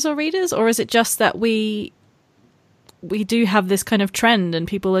viewers or readers? Or is it just that we do have this kind of trend and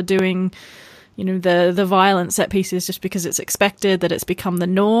people are doing, the violent set pieces just because it's expected, that it's become the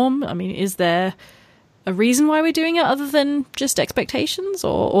norm? I mean, is there a reason why we're doing it other than just expectations,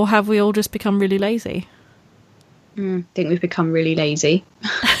 or have we all just become really lazy? I think we've become really lazy.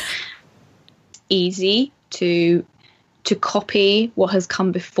 Easy to copy what has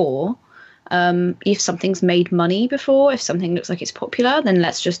come before. If something's made money before, if something looks like it's popular, then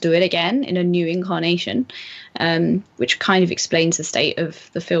let's just do it again in a new incarnation, which kind of explains the state of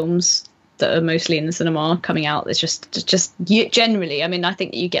the films that are mostly in the cinema coming out. It's just generally, I mean, I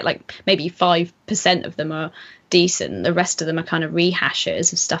think that you get like maybe 5% of them are decent. The rest of them are kind of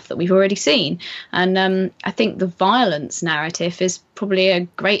rehashes of stuff that we've already seen. And I think the violence narrative is probably a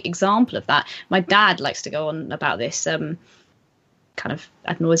great example of that. My dad likes to go on about this kind of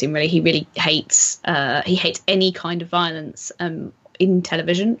ad nauseum, really. He really hates any kind of violence in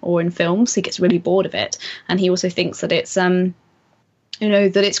television or in films. He gets really bored of it, and he also thinks that it's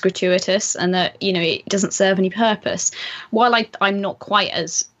that it's gratuitous and that it doesn't serve any purpose. While I'm not quite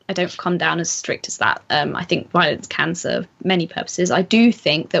as don't come down as strict as that. I think violence can serve many purposes. I do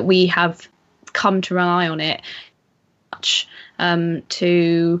think that we have come to rely on it much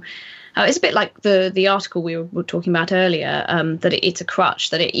to. It's a bit like the article we were talking about earlier, that it's a crutch,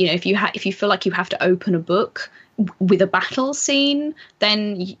 that it, if you feel like you have to open a book with a battle scene,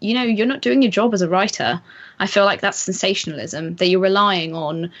 then you're not doing your job as a writer. I feel like that's sensationalism, that you're relying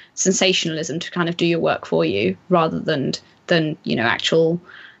on sensationalism to kind of do your work for you, rather than actual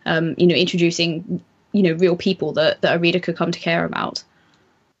introducing real people that a reader could come to care about.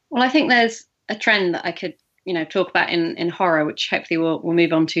 Well, I think there's a trend that I could talk about in horror, which hopefully we'll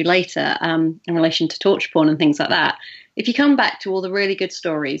move on to later, in relation to torture porn and things like that. If you come back to all the really good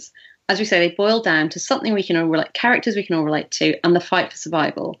stories, as we say, they boil down to something we can all relate, characters we can all relate to, and the fight for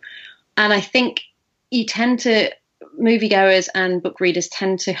survival. And I think moviegoers and book readers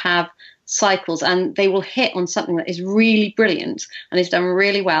tend to have cycles, and they will hit on something that is really brilliant and is done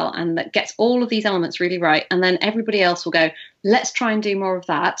really well and that gets all of these elements really right, and then everybody else will go, let's try and do more of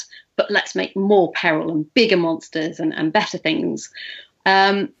that, but let's make more peril and bigger monsters and better things.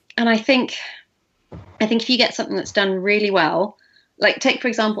 And I think if you get something that's done really well, like take for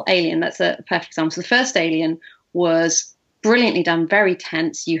example Alien, that's a perfect example. So the first Alien was brilliantly done, very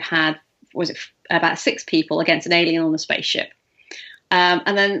tense. You had about 6 people against an alien on a spaceship.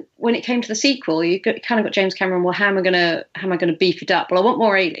 And then when it came to the sequel, you kind of got James Cameron. Well, how am I going to beef it up? Well, I want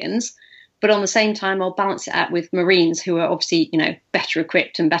more aliens, but on the same time, I'll balance it out with Marines who are obviously better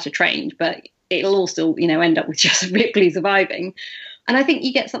equipped and better trained. But it'll all still end up with just Ripley surviving. And I think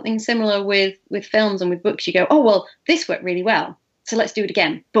you get something similar with films and with books. You go, oh well, this worked really well, so let's do it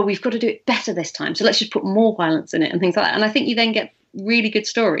again. But we've got to do it better this time. So let's just put more violence in it and things like that. And I think you then get really good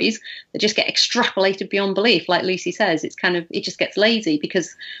stories that just get extrapolated beyond belief. Like Lucy says, it just gets lazy,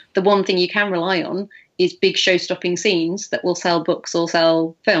 because the one thing you can rely on is big show-stopping scenes that will sell books or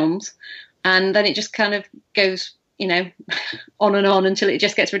sell films, and then it just kind of goes on and on until it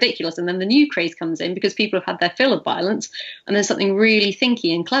just gets ridiculous, and then the new craze comes in because people have had their fill of violence, and then something really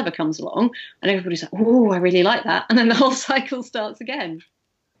thinky and clever comes along and everybody's like, oh, I really like that, and then the whole cycle starts again.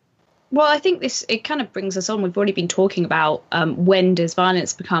 Well, I think it kind of brings us on. We've already been talking about when does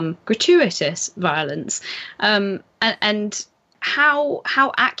violence become gratuitous violence, and how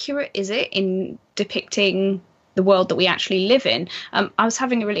accurate is it in depicting the world that we actually live in. I was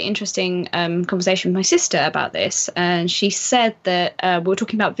having a really interesting conversation with my sister about this, and she said that we were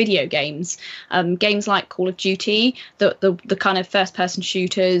talking about video games, games like Call of Duty, the kind of first-person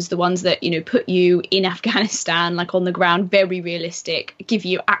shooters, the ones that put you in Afghanistan, like on the ground, very realistic, give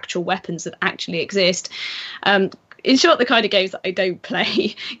you actual weapons that actually exist. In short, the kind of games that I don't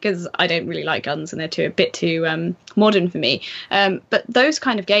play because I don't really like guns and they're a bit too modern for me. But those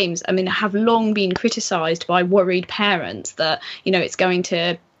kind of games, I mean, have long been criticised by worried parents that it's going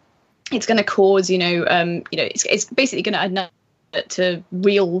to cause it's basically going to add to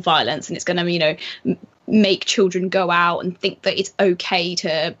real violence, and it's going to make children go out and think that it's okay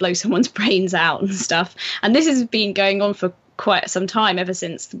to blow someone's brains out and stuff. And this has been going on for quite some time, ever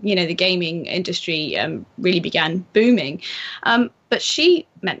since the gaming industry really began booming. But she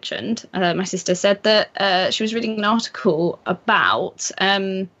mentioned, my sister said that she was reading an article about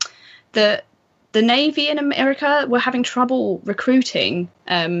the Navy in America were having trouble recruiting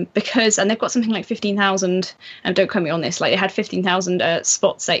because, and they've got something like 15,000, and don't quote me on this, like they had 15,000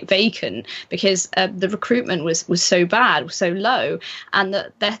 spots vacant because the recruitment was so bad, was so low. And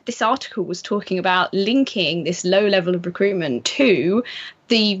this article was talking about linking this low level of recruitment to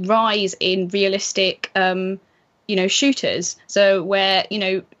the rise in realistic shooters. So where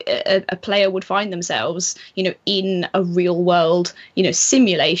a player would find themselves in a real world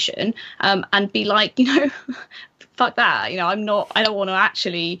simulation and be like fuck that, I don't want to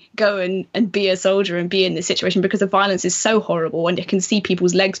actually go and be a soldier and be in this situation because the violence is so horrible and you can see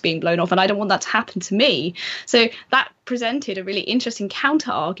people's legs being blown off, and I don't want that to happen to me. So that presented a really interesting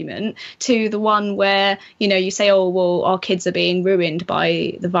counter argument to the one where you say, oh well, our kids are being ruined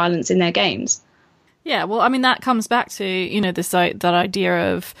by the violence in their games. Yeah, well, I mean, that comes back to, that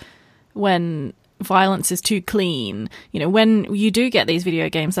idea of when violence is too clean. When you do get these video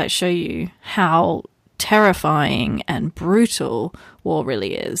games that show you how terrifying and brutal war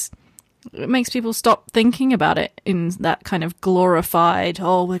really is, it makes people stop thinking about it in that kind of glorified,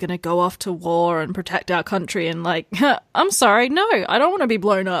 oh, we're going to go off to war and protect our country, and like, I'm sorry, no, I don't want to be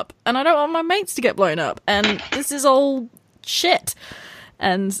blown up, and I don't want my mates to get blown up, and this is all shit.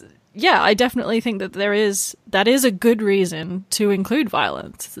 And yeah, I definitely think that that is a good reason to include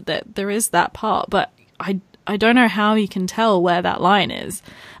violence, that there is that part, but I don't know how you can tell where that line is.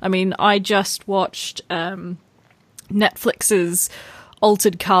 I mean, I just watched Netflix's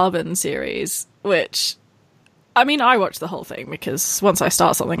Altered Carbon series, which, I mean, I watch the whole thing because once I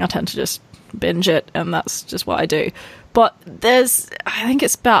start something, I tend to just binge it, and that's just what I do. But I think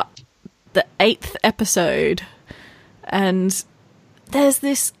it's about the 8th episode, and there's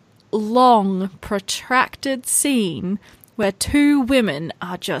this long, protracted scene where 2 women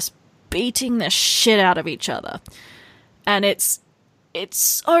are just beating the shit out of each other. And it's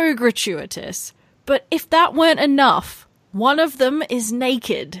so gratuitous. But if that weren't enough, one of them is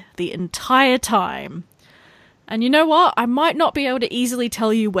naked the entire time. And you know what? I might not be able to easily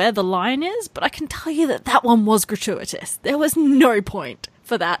tell you where the line is, but I can tell you that one was gratuitous. There was no point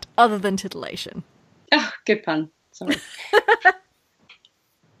for that other than titillation. Oh, good pun. Sorry.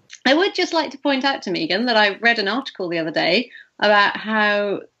 I would just like to point out to Megan that I read an article the other day about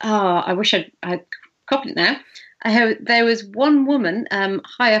how, I wish I'd copied it now, how there was one woman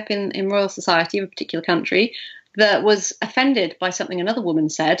high up in Royal Society of a particular country that was offended by something another woman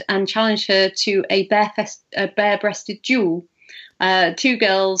said and challenged her to a bare-breasted duel. 2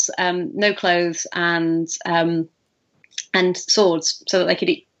 girls, no clothes, and swords, so that they could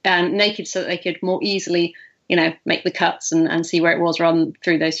naked, so that they could more easily, make the cuts and see where it was run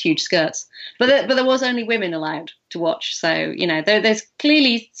through those huge skirts. But there was only women allowed to watch, so there's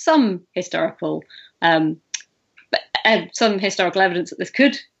clearly some historical evidence that this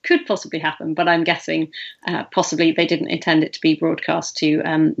could possibly happen, but I'm guessing possibly they didn't intend it to be broadcast to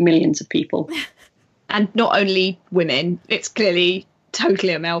millions of people. And not only women, it's clearly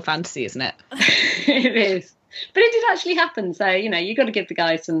totally a male fantasy, isn't it? It is. But it did actually happen, so, you got to give the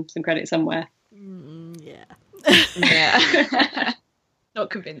guys some credit somewhere. Yeah. Yeah.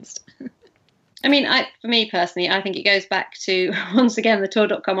 Not convinced. I mean, for me personally, I think it goes back to, once again, the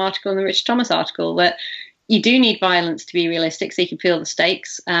Tor.com article and the Rich Thomas article, that you do need violence to be realistic so you can feel the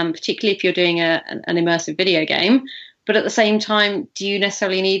stakes, particularly if you're doing an immersive video game. But at the same time, do you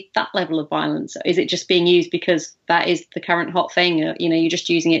necessarily need that level of violence? Is it just being used because that is the current hot thing? You're just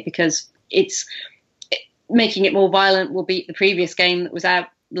using it because making it more violent will beat the previous game that was out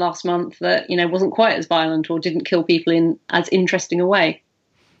last month that, wasn't quite as violent or didn't kill people in as interesting a way.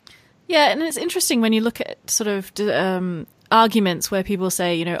 Yeah, and it's interesting when you look at sort of arguments where people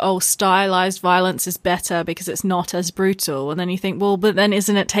say, stylized violence is better because it's not as brutal. And then you think, well, but then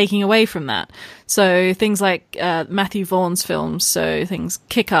isn't it taking away from that? So things like Matthew Vaughn's films, so things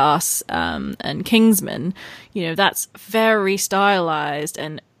Kick-Ass and Kingsman, that's very stylized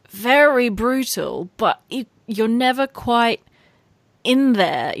and very brutal, but you're never quite in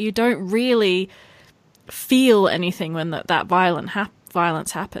there. You don't really feel anything when that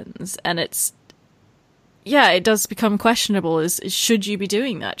violence happens. And it does become questionable. Should you be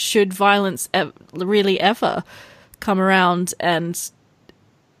doing that? Should violence really ever come around and,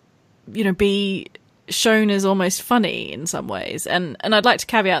 be shown as almost funny in some ways? And I'd like to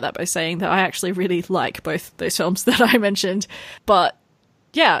caveat that by saying that I actually really like both those films that I mentioned. But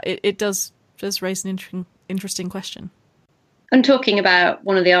yeah, it does raise an interesting question. And talking about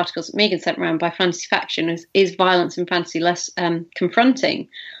one of the articles that Megan sent around by Fantasy Faction is violence in fantasy less confronting?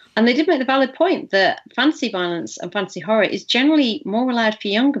 And they did make the valid point that fantasy violence and fantasy horror is generally more allowed for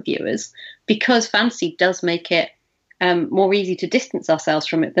younger viewers because fantasy does make it more easy to distance ourselves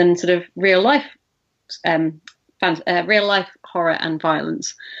from it than sort of real life horror and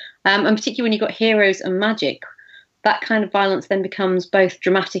violence. And particularly when you've got heroes and magic, that kind of violence then becomes both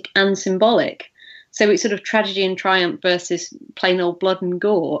dramatic and symbolic. So it's sort of tragedy and triumph versus plain old blood and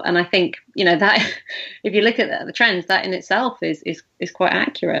gore. And I think, that if you look at the trends, that in itself is quite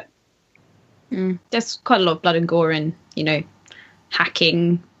accurate. There's quite a lot of blood and gore in,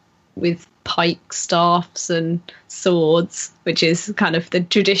 hacking with pike staffs and swords, which is kind of the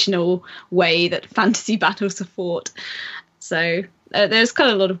traditional way that fantasy battles are fought. So there's kind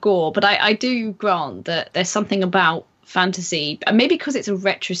of a lot of gore. But I do grant that there's something about fantasy, and maybe because it's a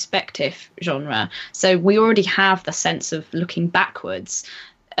retrospective genre, so we already have the sense of looking backwards,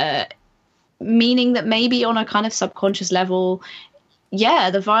 meaning that maybe on a kind of subconscious level,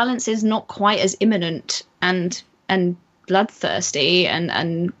 the violence is not quite as imminent and bloodthirsty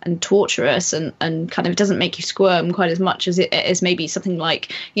and torturous and kind of doesn't make you squirm quite as much as it is maybe something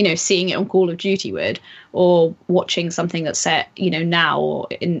like seeing it on Call of Duty would, or watching something that's set now or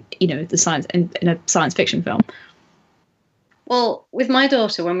in the science in a science fiction film. Well, with my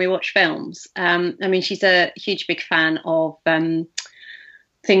daughter, when we watch films, she's a huge, big fan of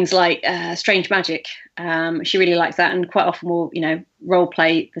things like Strange Magic. She really likes that, and quite often we'll, role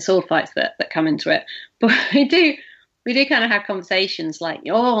play the sword fights that come into it. But we do kind of have conversations like,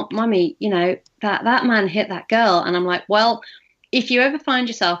 "Oh, mummy, that man hit that girl," and I'm like, "Well, if you ever find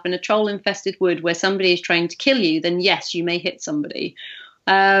yourself in a troll-infested wood where somebody is trying to kill you, then yes, you may hit somebody.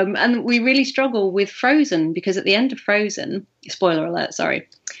 And we really struggle with Frozen, because at the end of Frozen, spoiler alert, sorry,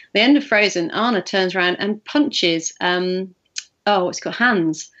 the end of Frozen, Anna turns around and punches, what's it called,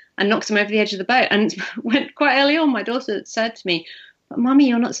 Hans, and knocks him over the edge of the boat. And went quite early on, my daughter said to me, "But Mummy,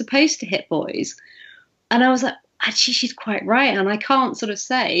 you're not supposed to hit boys." And I was like, actually, she's quite right. And I can't sort of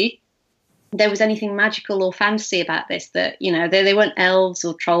say there was anything magical or fantasy about this, that, you know, they weren't elves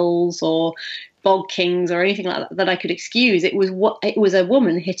or trolls or bog kings or anything like that I could excuse. It was a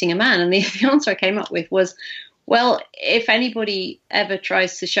woman hitting a man. And the answer I came up with was, well, if anybody ever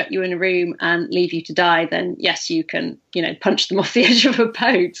tries to shut you in a room and leave you to die, then yes, you can, you know, punch them off the edge of a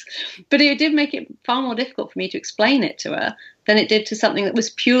boat. But it did make it far more difficult for me to explain it to her than it did to something that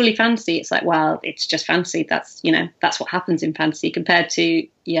was purely fantasy. It's like, well, it's just fantasy. That's, you know, that's what happens in fantasy, compared to,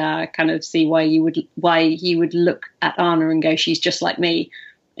 yeah, I kind of see why you would look at Anna and go, she's just like me.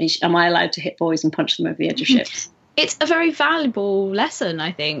 Am I allowed to hit boys and punch them over the edge of ships? It's a very valuable lesson,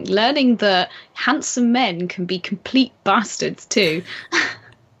 I think, learning that handsome men can be complete bastards too.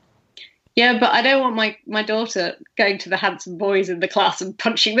 Yeah, but I don't want my daughter going to the handsome boys in the class and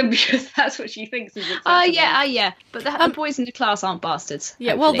punching them, because that's what she thinks is acceptable. Yeah. But the boys in the class aren't bastards.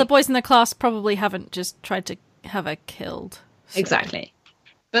 Yeah, hopefully. well, the boys in the class probably haven't just tried to have her killed. So. Exactly.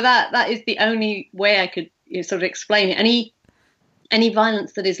 But that is the only way I could, you know, sort of explain it. Any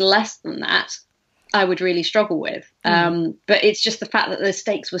violence that is less than that, I would really struggle with. But it's just the fact that the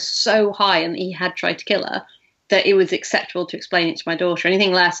stakes were so high and he had tried to kill her, that it was acceptable to explain it to my daughter.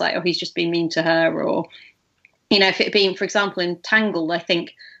 Anything less, like, oh, he's just been mean to her, or, you know, if it had been, for example, in Tangled, I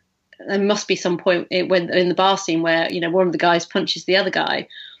think there must be some point when in the bar scene where, you know, one of the guys punches the other guy,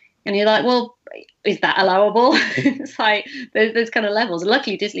 and you're like, well, is that allowable? It's like there's kind of levels.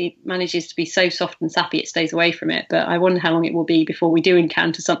 Luckily, Disney manages to be so soft and sappy, it stays away from it. But I wonder how long it will be before we do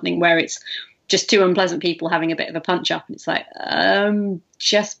encounter something where it's just two unpleasant people having a bit of a punch up, and it's like,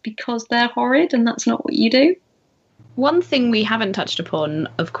 just because they're horrid and that's not what you do. One thing we haven't touched upon,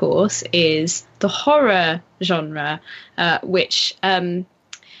 of course, is the horror genre, which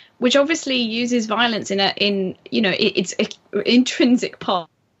obviously uses violence in you know, it's an intrinsic part,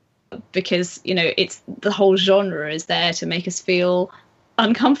 because, you know, it's the whole genre is there to make us feel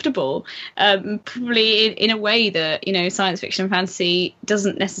uncomfortable, probably in a way that, you know, science fiction and fantasy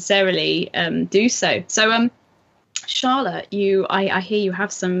doesn't necessarily do so. So, Charlotte, I hear you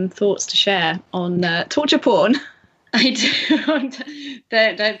have some thoughts to share on torture porn. I do.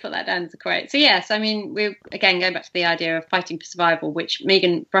 Don't put that down as a quote. So yes, I mean, we're again going back to the idea of fighting for survival, which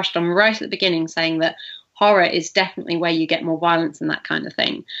Megan brushed on right at the beginning, saying that horror is definitely where you get more violence and that kind of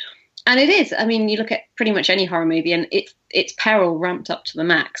thing. And it is. I mean, you look at pretty much any horror movie, and it's peril ramped up to the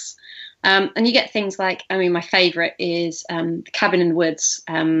max. And you get things like, I mean, my favourite is The Cabin in the Woods,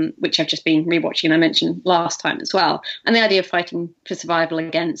 which I've just been rewatching, and I mentioned last time as well. And the idea of fighting for survival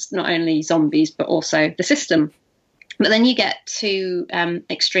against not only zombies but also the system. But then you get to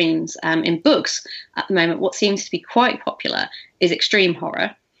extremes. In books at the moment, what seems to be quite popular is extreme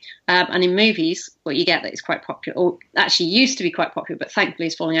horror. And in movies, what you get that is quite popular, or actually used to be quite popular, but thankfully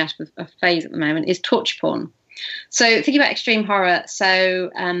is falling out of a phase at the moment, is torture porn. So thinking about extreme horror,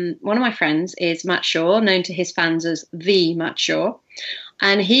 so one of my friends is Matt Shaw, known to his fans as the Matt Shaw.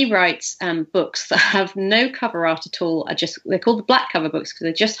 And he writes books that have no cover art at all. They're called the black cover books because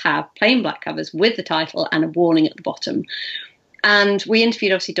they just have plain black covers with the title and a warning at the bottom. And we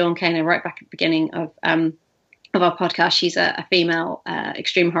interviewed, obviously, Dawn Kaner right back at the beginning of our podcast. She's a female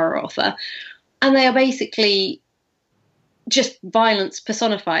extreme horror author. And they are basically just violence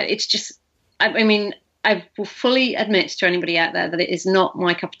personified. It's just, I mean, I will fully admit to anybody out there that it is not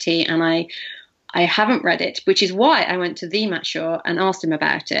my cup of tea, and I haven't read it, which is why I went to the Matt Shaw and asked him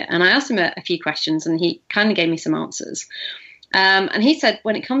about it. And I asked him a few questions, and he kind of gave me some answers. And he said,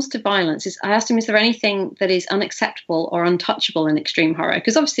 when it comes to violence, I asked him, is there anything that is unacceptable or untouchable in extreme horror?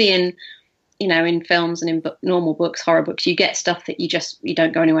 Because obviously in films and in normal books, horror books, you get stuff that you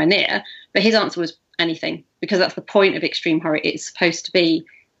don't go anywhere near. But his answer was anything, because that's the point of extreme horror. It's supposed to be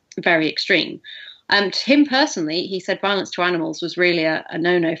very extreme. To him personally, he said violence to animals was really a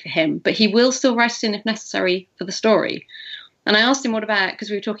no-no for him, but he will still write it in if necessary for the story. And I asked him, what about, because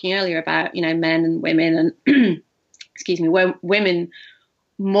we were talking earlier about, men and women and, excuse me, women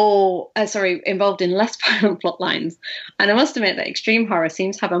involved in less violent plot lines. And I must admit that extreme horror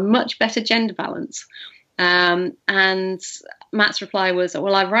seems to have a much better gender balance. And Matt's reply was,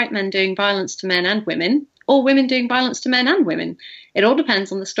 well, I write men doing violence to men and women, or women doing violence to men and women. It all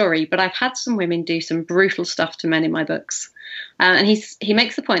depends on the story, but I've had some women do some brutal stuff to men in my books. And he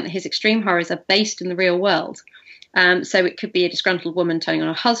makes the point that his extreme horrors are based in the real world. So it could be a disgruntled woman turning on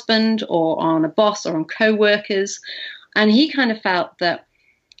her husband or on a boss or on co-workers. And he kind of felt that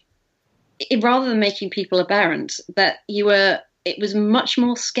rather than making people aberrant, that it was much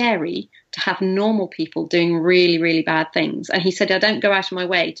more scary to have normal people doing really, really bad things. And he said, I don't go out of my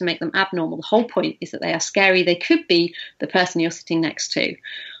way to make them abnormal. The whole point is that they are scary. They could be the person you're sitting next to.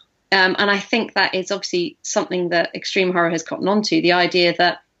 And I think that is obviously something that extreme horror has gotten onto, the idea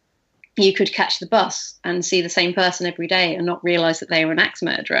that you could catch the bus and see the same person every day and not realise that they were an axe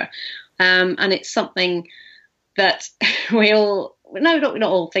murderer. And it's something that we all, no, not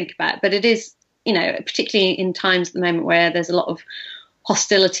all think about, but it is, you know, particularly in times at the moment where there's a lot of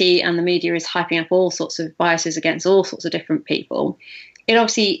hostility and the media is hyping up all sorts of biases against all sorts of different people. It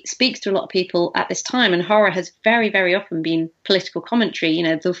obviously speaks to a lot of people at this time, and horror has very, very often been political commentary, you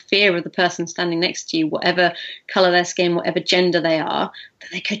know, the fear of the person standing next to you, whatever colour their skin, whatever gender they are,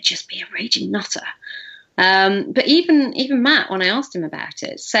 that they could just be a raging nutter. But even Matt, when I asked him about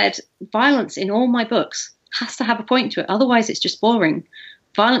it, said violence in all my books has to have a point to it, otherwise it's just boring.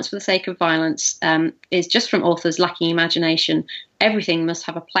 Violence for the sake of violence is just from authors lacking imagination. Everything must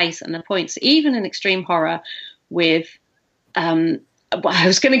have a place and a point. So even in extreme horror with I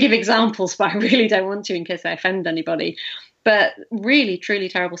was going to give examples, but I really don't want to in case I offend anybody. But really, truly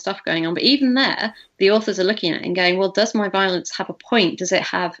terrible stuff going on. But even there, the authors are looking at it and going, well, does my violence have a point? Does it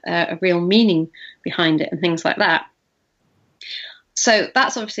have a real meaning behind it and things like that? So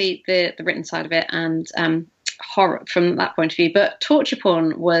that's obviously the written side of it and horror from that point of view. But torture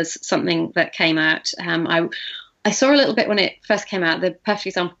porn was something that came out. I saw a little bit when it first came out, the perfect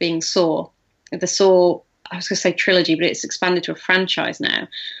example being Saw. The Saw, I was going to say trilogy, but it's expanded to a franchise now.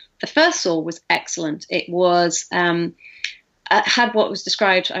 The first Saw was excellent. It was had what was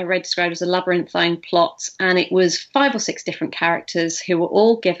described as a labyrinthine plot, and it was 5 or 6 different characters who were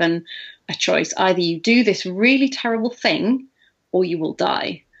all given a choice. Either you do this really terrible thing or you will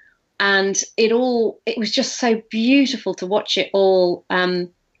die. And it was just so beautiful to watch it all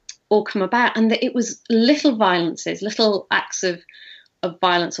come about. And that it was little violences, little acts of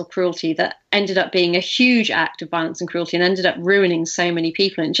violence or cruelty that ended up being a huge act of violence and cruelty and ended up ruining so many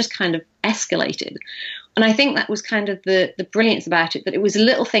people, and just kind of escalated. And I think that was kind of the brilliance about it, that it was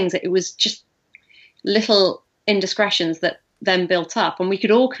little things, that it was just little indiscretions that then built up, and we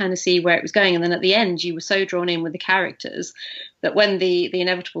could all kind of see where it was going. And then at the end, you were so drawn in with the characters that when the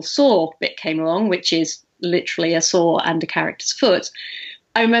inevitable saw bit came along, which is literally a saw and a character's foot,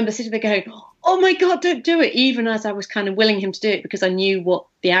 I remember sitting there going, oh my God, don't do it, even as I was kind of willing him to do it because I knew what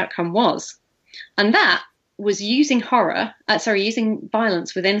the outcome was. And that was using using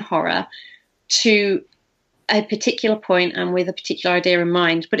violence within horror to a particular point and with a particular idea in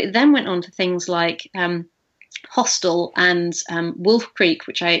mind. But it then went on to things like Hostel and Wolf Creek,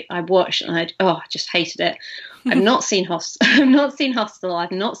 which I watched, and I just hated it. I've not seen Hostel.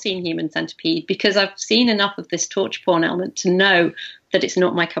 I've not seen Human Centipede, because I've seen enough of this torture porn element to know that it's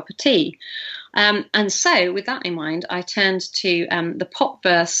not my cup of tea. And so with that in mind, I turned to the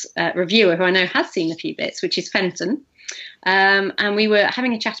Popverse reviewer, who I know has seen a few bits, which is Fenton. And we were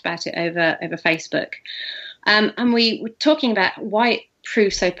having a chat about it over Facebook. And we were talking about why it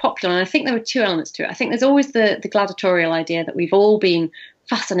proved so popular. And I think there were 2 elements to it. I think there's always the gladiatorial idea that we've all been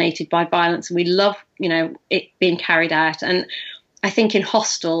fascinated by violence and we love, it being carried out. And I think in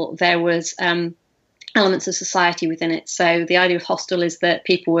Hostel, there was elements of society within it. So the idea of Hostel is that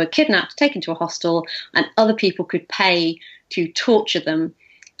people were kidnapped, taken to a hostel, and other people could pay to torture them.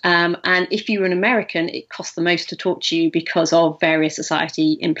 And if you were an American, it cost the most to torture you because of various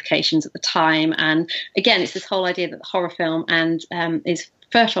society implications at the time. And again, it's this whole idea that the horror film is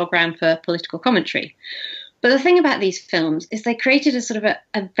fertile ground for political commentary. But the thing about these films is they created a sort of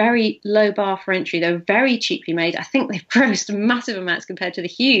a very low bar for entry. They were very cheaply made. I think they've grossed massive amounts compared to the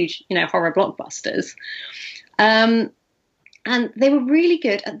huge, horror blockbusters. And they were really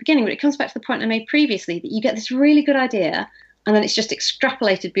good at the beginning, but it comes back to the point I made previously, that you get this really good idea and then it's just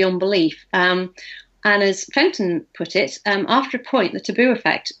extrapolated beyond belief. And as Fenton put it, after a point, the taboo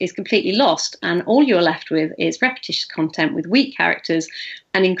effect is completely lost, and all you're left with is repetitious content with weak characters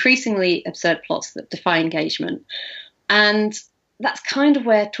and increasingly absurd plots that defy engagement. And that's kind of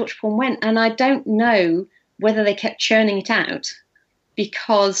where torture porn went. And I don't know whether they kept churning it out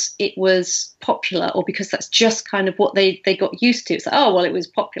because it was popular or because that's just kind of what they got used to. It's like, oh, well, it was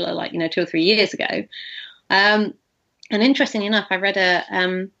popular 2 or 3 years ago. And interestingly enough, I read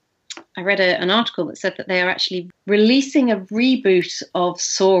an article that said that they are actually releasing a reboot of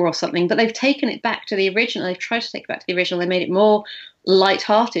Saw or something, but they've taken it back to the original. They've tried to take it back to the original. They made it more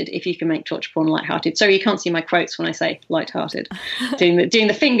light-hearted, if you can make torture porn light-hearted. Sorry, you can't see my quotes when I say light-hearted, doing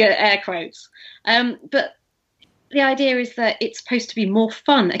the finger air quotes. But the idea is that it's supposed to be more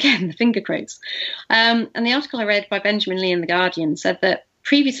fun. Again, the finger quotes. And the article I read by Benjamin Lee in The Guardian said that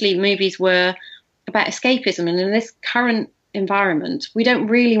previously movies were about escapism, and in this current environment, we don't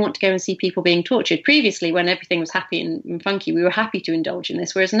really want to go and see people being tortured. Previously, when everything was happy and funky, we were happy to indulge in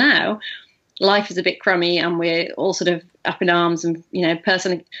this, whereas now life is a bit crummy and we're all sort of up in arms and,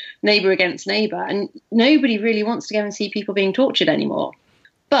 neighbour against neighbour, and nobody really wants to go and see people being tortured anymore.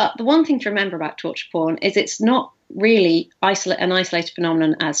 But the one thing to remember about torture porn is it's not really an isolated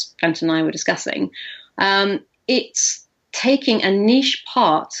phenomenon, as Fenton and I were discussing. It's taking a niche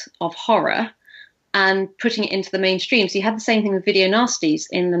part of horror and putting it into the mainstream. So you had the same thing with video nasties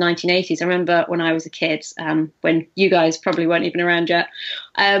in the 1980s. I remember when I was a kid, when you guys probably weren't even around yet,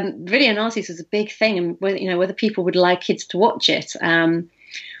 video nasties was a big thing, and whether people would like kids to watch it.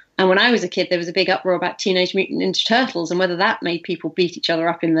 And when I was a kid, there was a big uproar about Teenage Mutant Ninja Turtles and whether that made people beat each other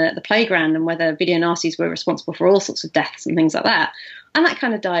up in the playground, and whether video nasties were responsible for all sorts of deaths and things like that. And that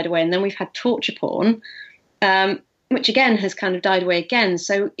kind of died away. And then we've had torture porn, which again has kind of died away again.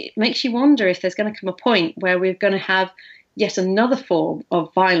 So it makes you wonder if there's going to come a point where we're going to have yet another form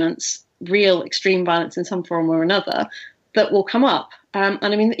of violence, real extreme violence in some form or another, that will come up. And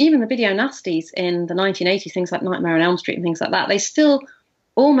I mean, even the video nasties in the 1980s, things like Nightmare on Elm Street and things like that, they still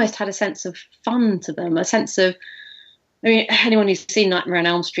almost had a sense of fun to them, a sense of, I mean, anyone who's seen Nightmare on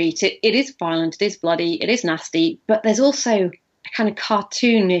Elm Street, it is violent, it is bloody, it is nasty, but there's also a kind of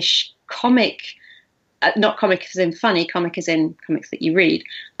cartoonish comic, not comic as in funny, comic as in comics that you read,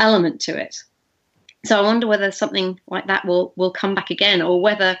 element to it. So I wonder whether something like that will come back again, or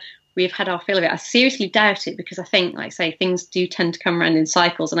whether we've had our fill of it. I seriously doubt it, because I think, like I say, things do tend to come around in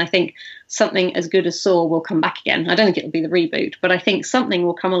cycles, and I think something as good as Saw will come back again. I don't think it'll be the reboot, but I think something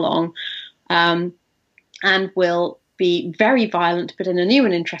will come along and will be very violent, but in a new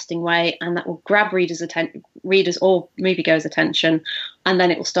and interesting way, and that will grab readers or moviegoers' attention, and then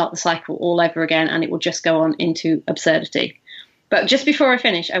it will start the cycle all over again, and it will just go on into absurdity. But just before I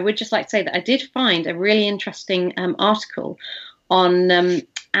finish, I would just like to say that I did find a really interesting article on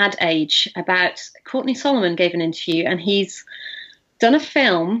Ad Age about Courtney Solomon gave an interview, and he's done a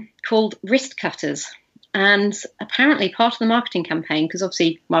film called Wrist Cutters. And apparently part of the marketing campaign, because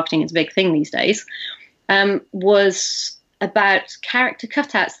obviously marketing is a big thing these days, was about character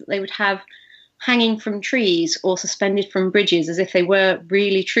cutouts that they would have hanging from trees or suspended from bridges, as if they were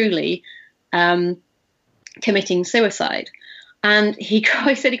really, truly committing suicide. And he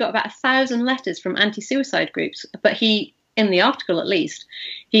said he got about 1,000 letters from anti-suicide groups, but in the article at least,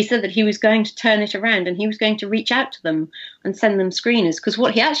 he said that he was going to turn it around and he was going to reach out to them and send them screeners, because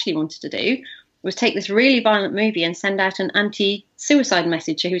what he actually wanted to do was take this really violent movie and send out an anti-suicide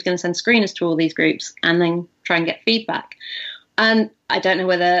message. So he was going to send screeners to all these groups and then try and get feedback. And I don't know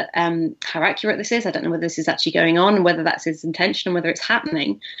whether how accurate this is. I don't know whether this is actually going on, whether that's his intention and whether it's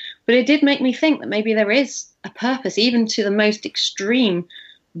happening. But it did make me think that maybe there is a purpose, even to the most extreme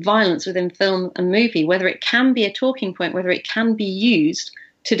violence within film and movie, whether it can be a talking point, whether it can be used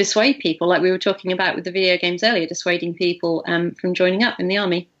to dissuade people, like we were talking about with the video games earlier, dissuading people from joining up in the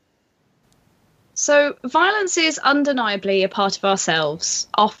army. So violence is undeniably a part of ourselves,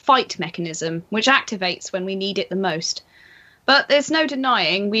 our fight mechanism, which activates when we need it the most. But there's no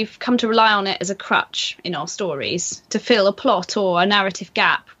denying we've come to rely on it as a crutch in our stories, to fill a plot or a narrative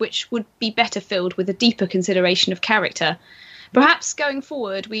gap, which would be better filled with a deeper consideration of character. Perhaps going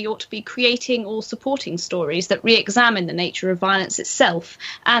forward, we ought to be creating or supporting stories that re-examine the nature of violence itself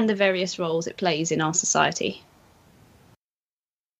and the various roles it plays in our society.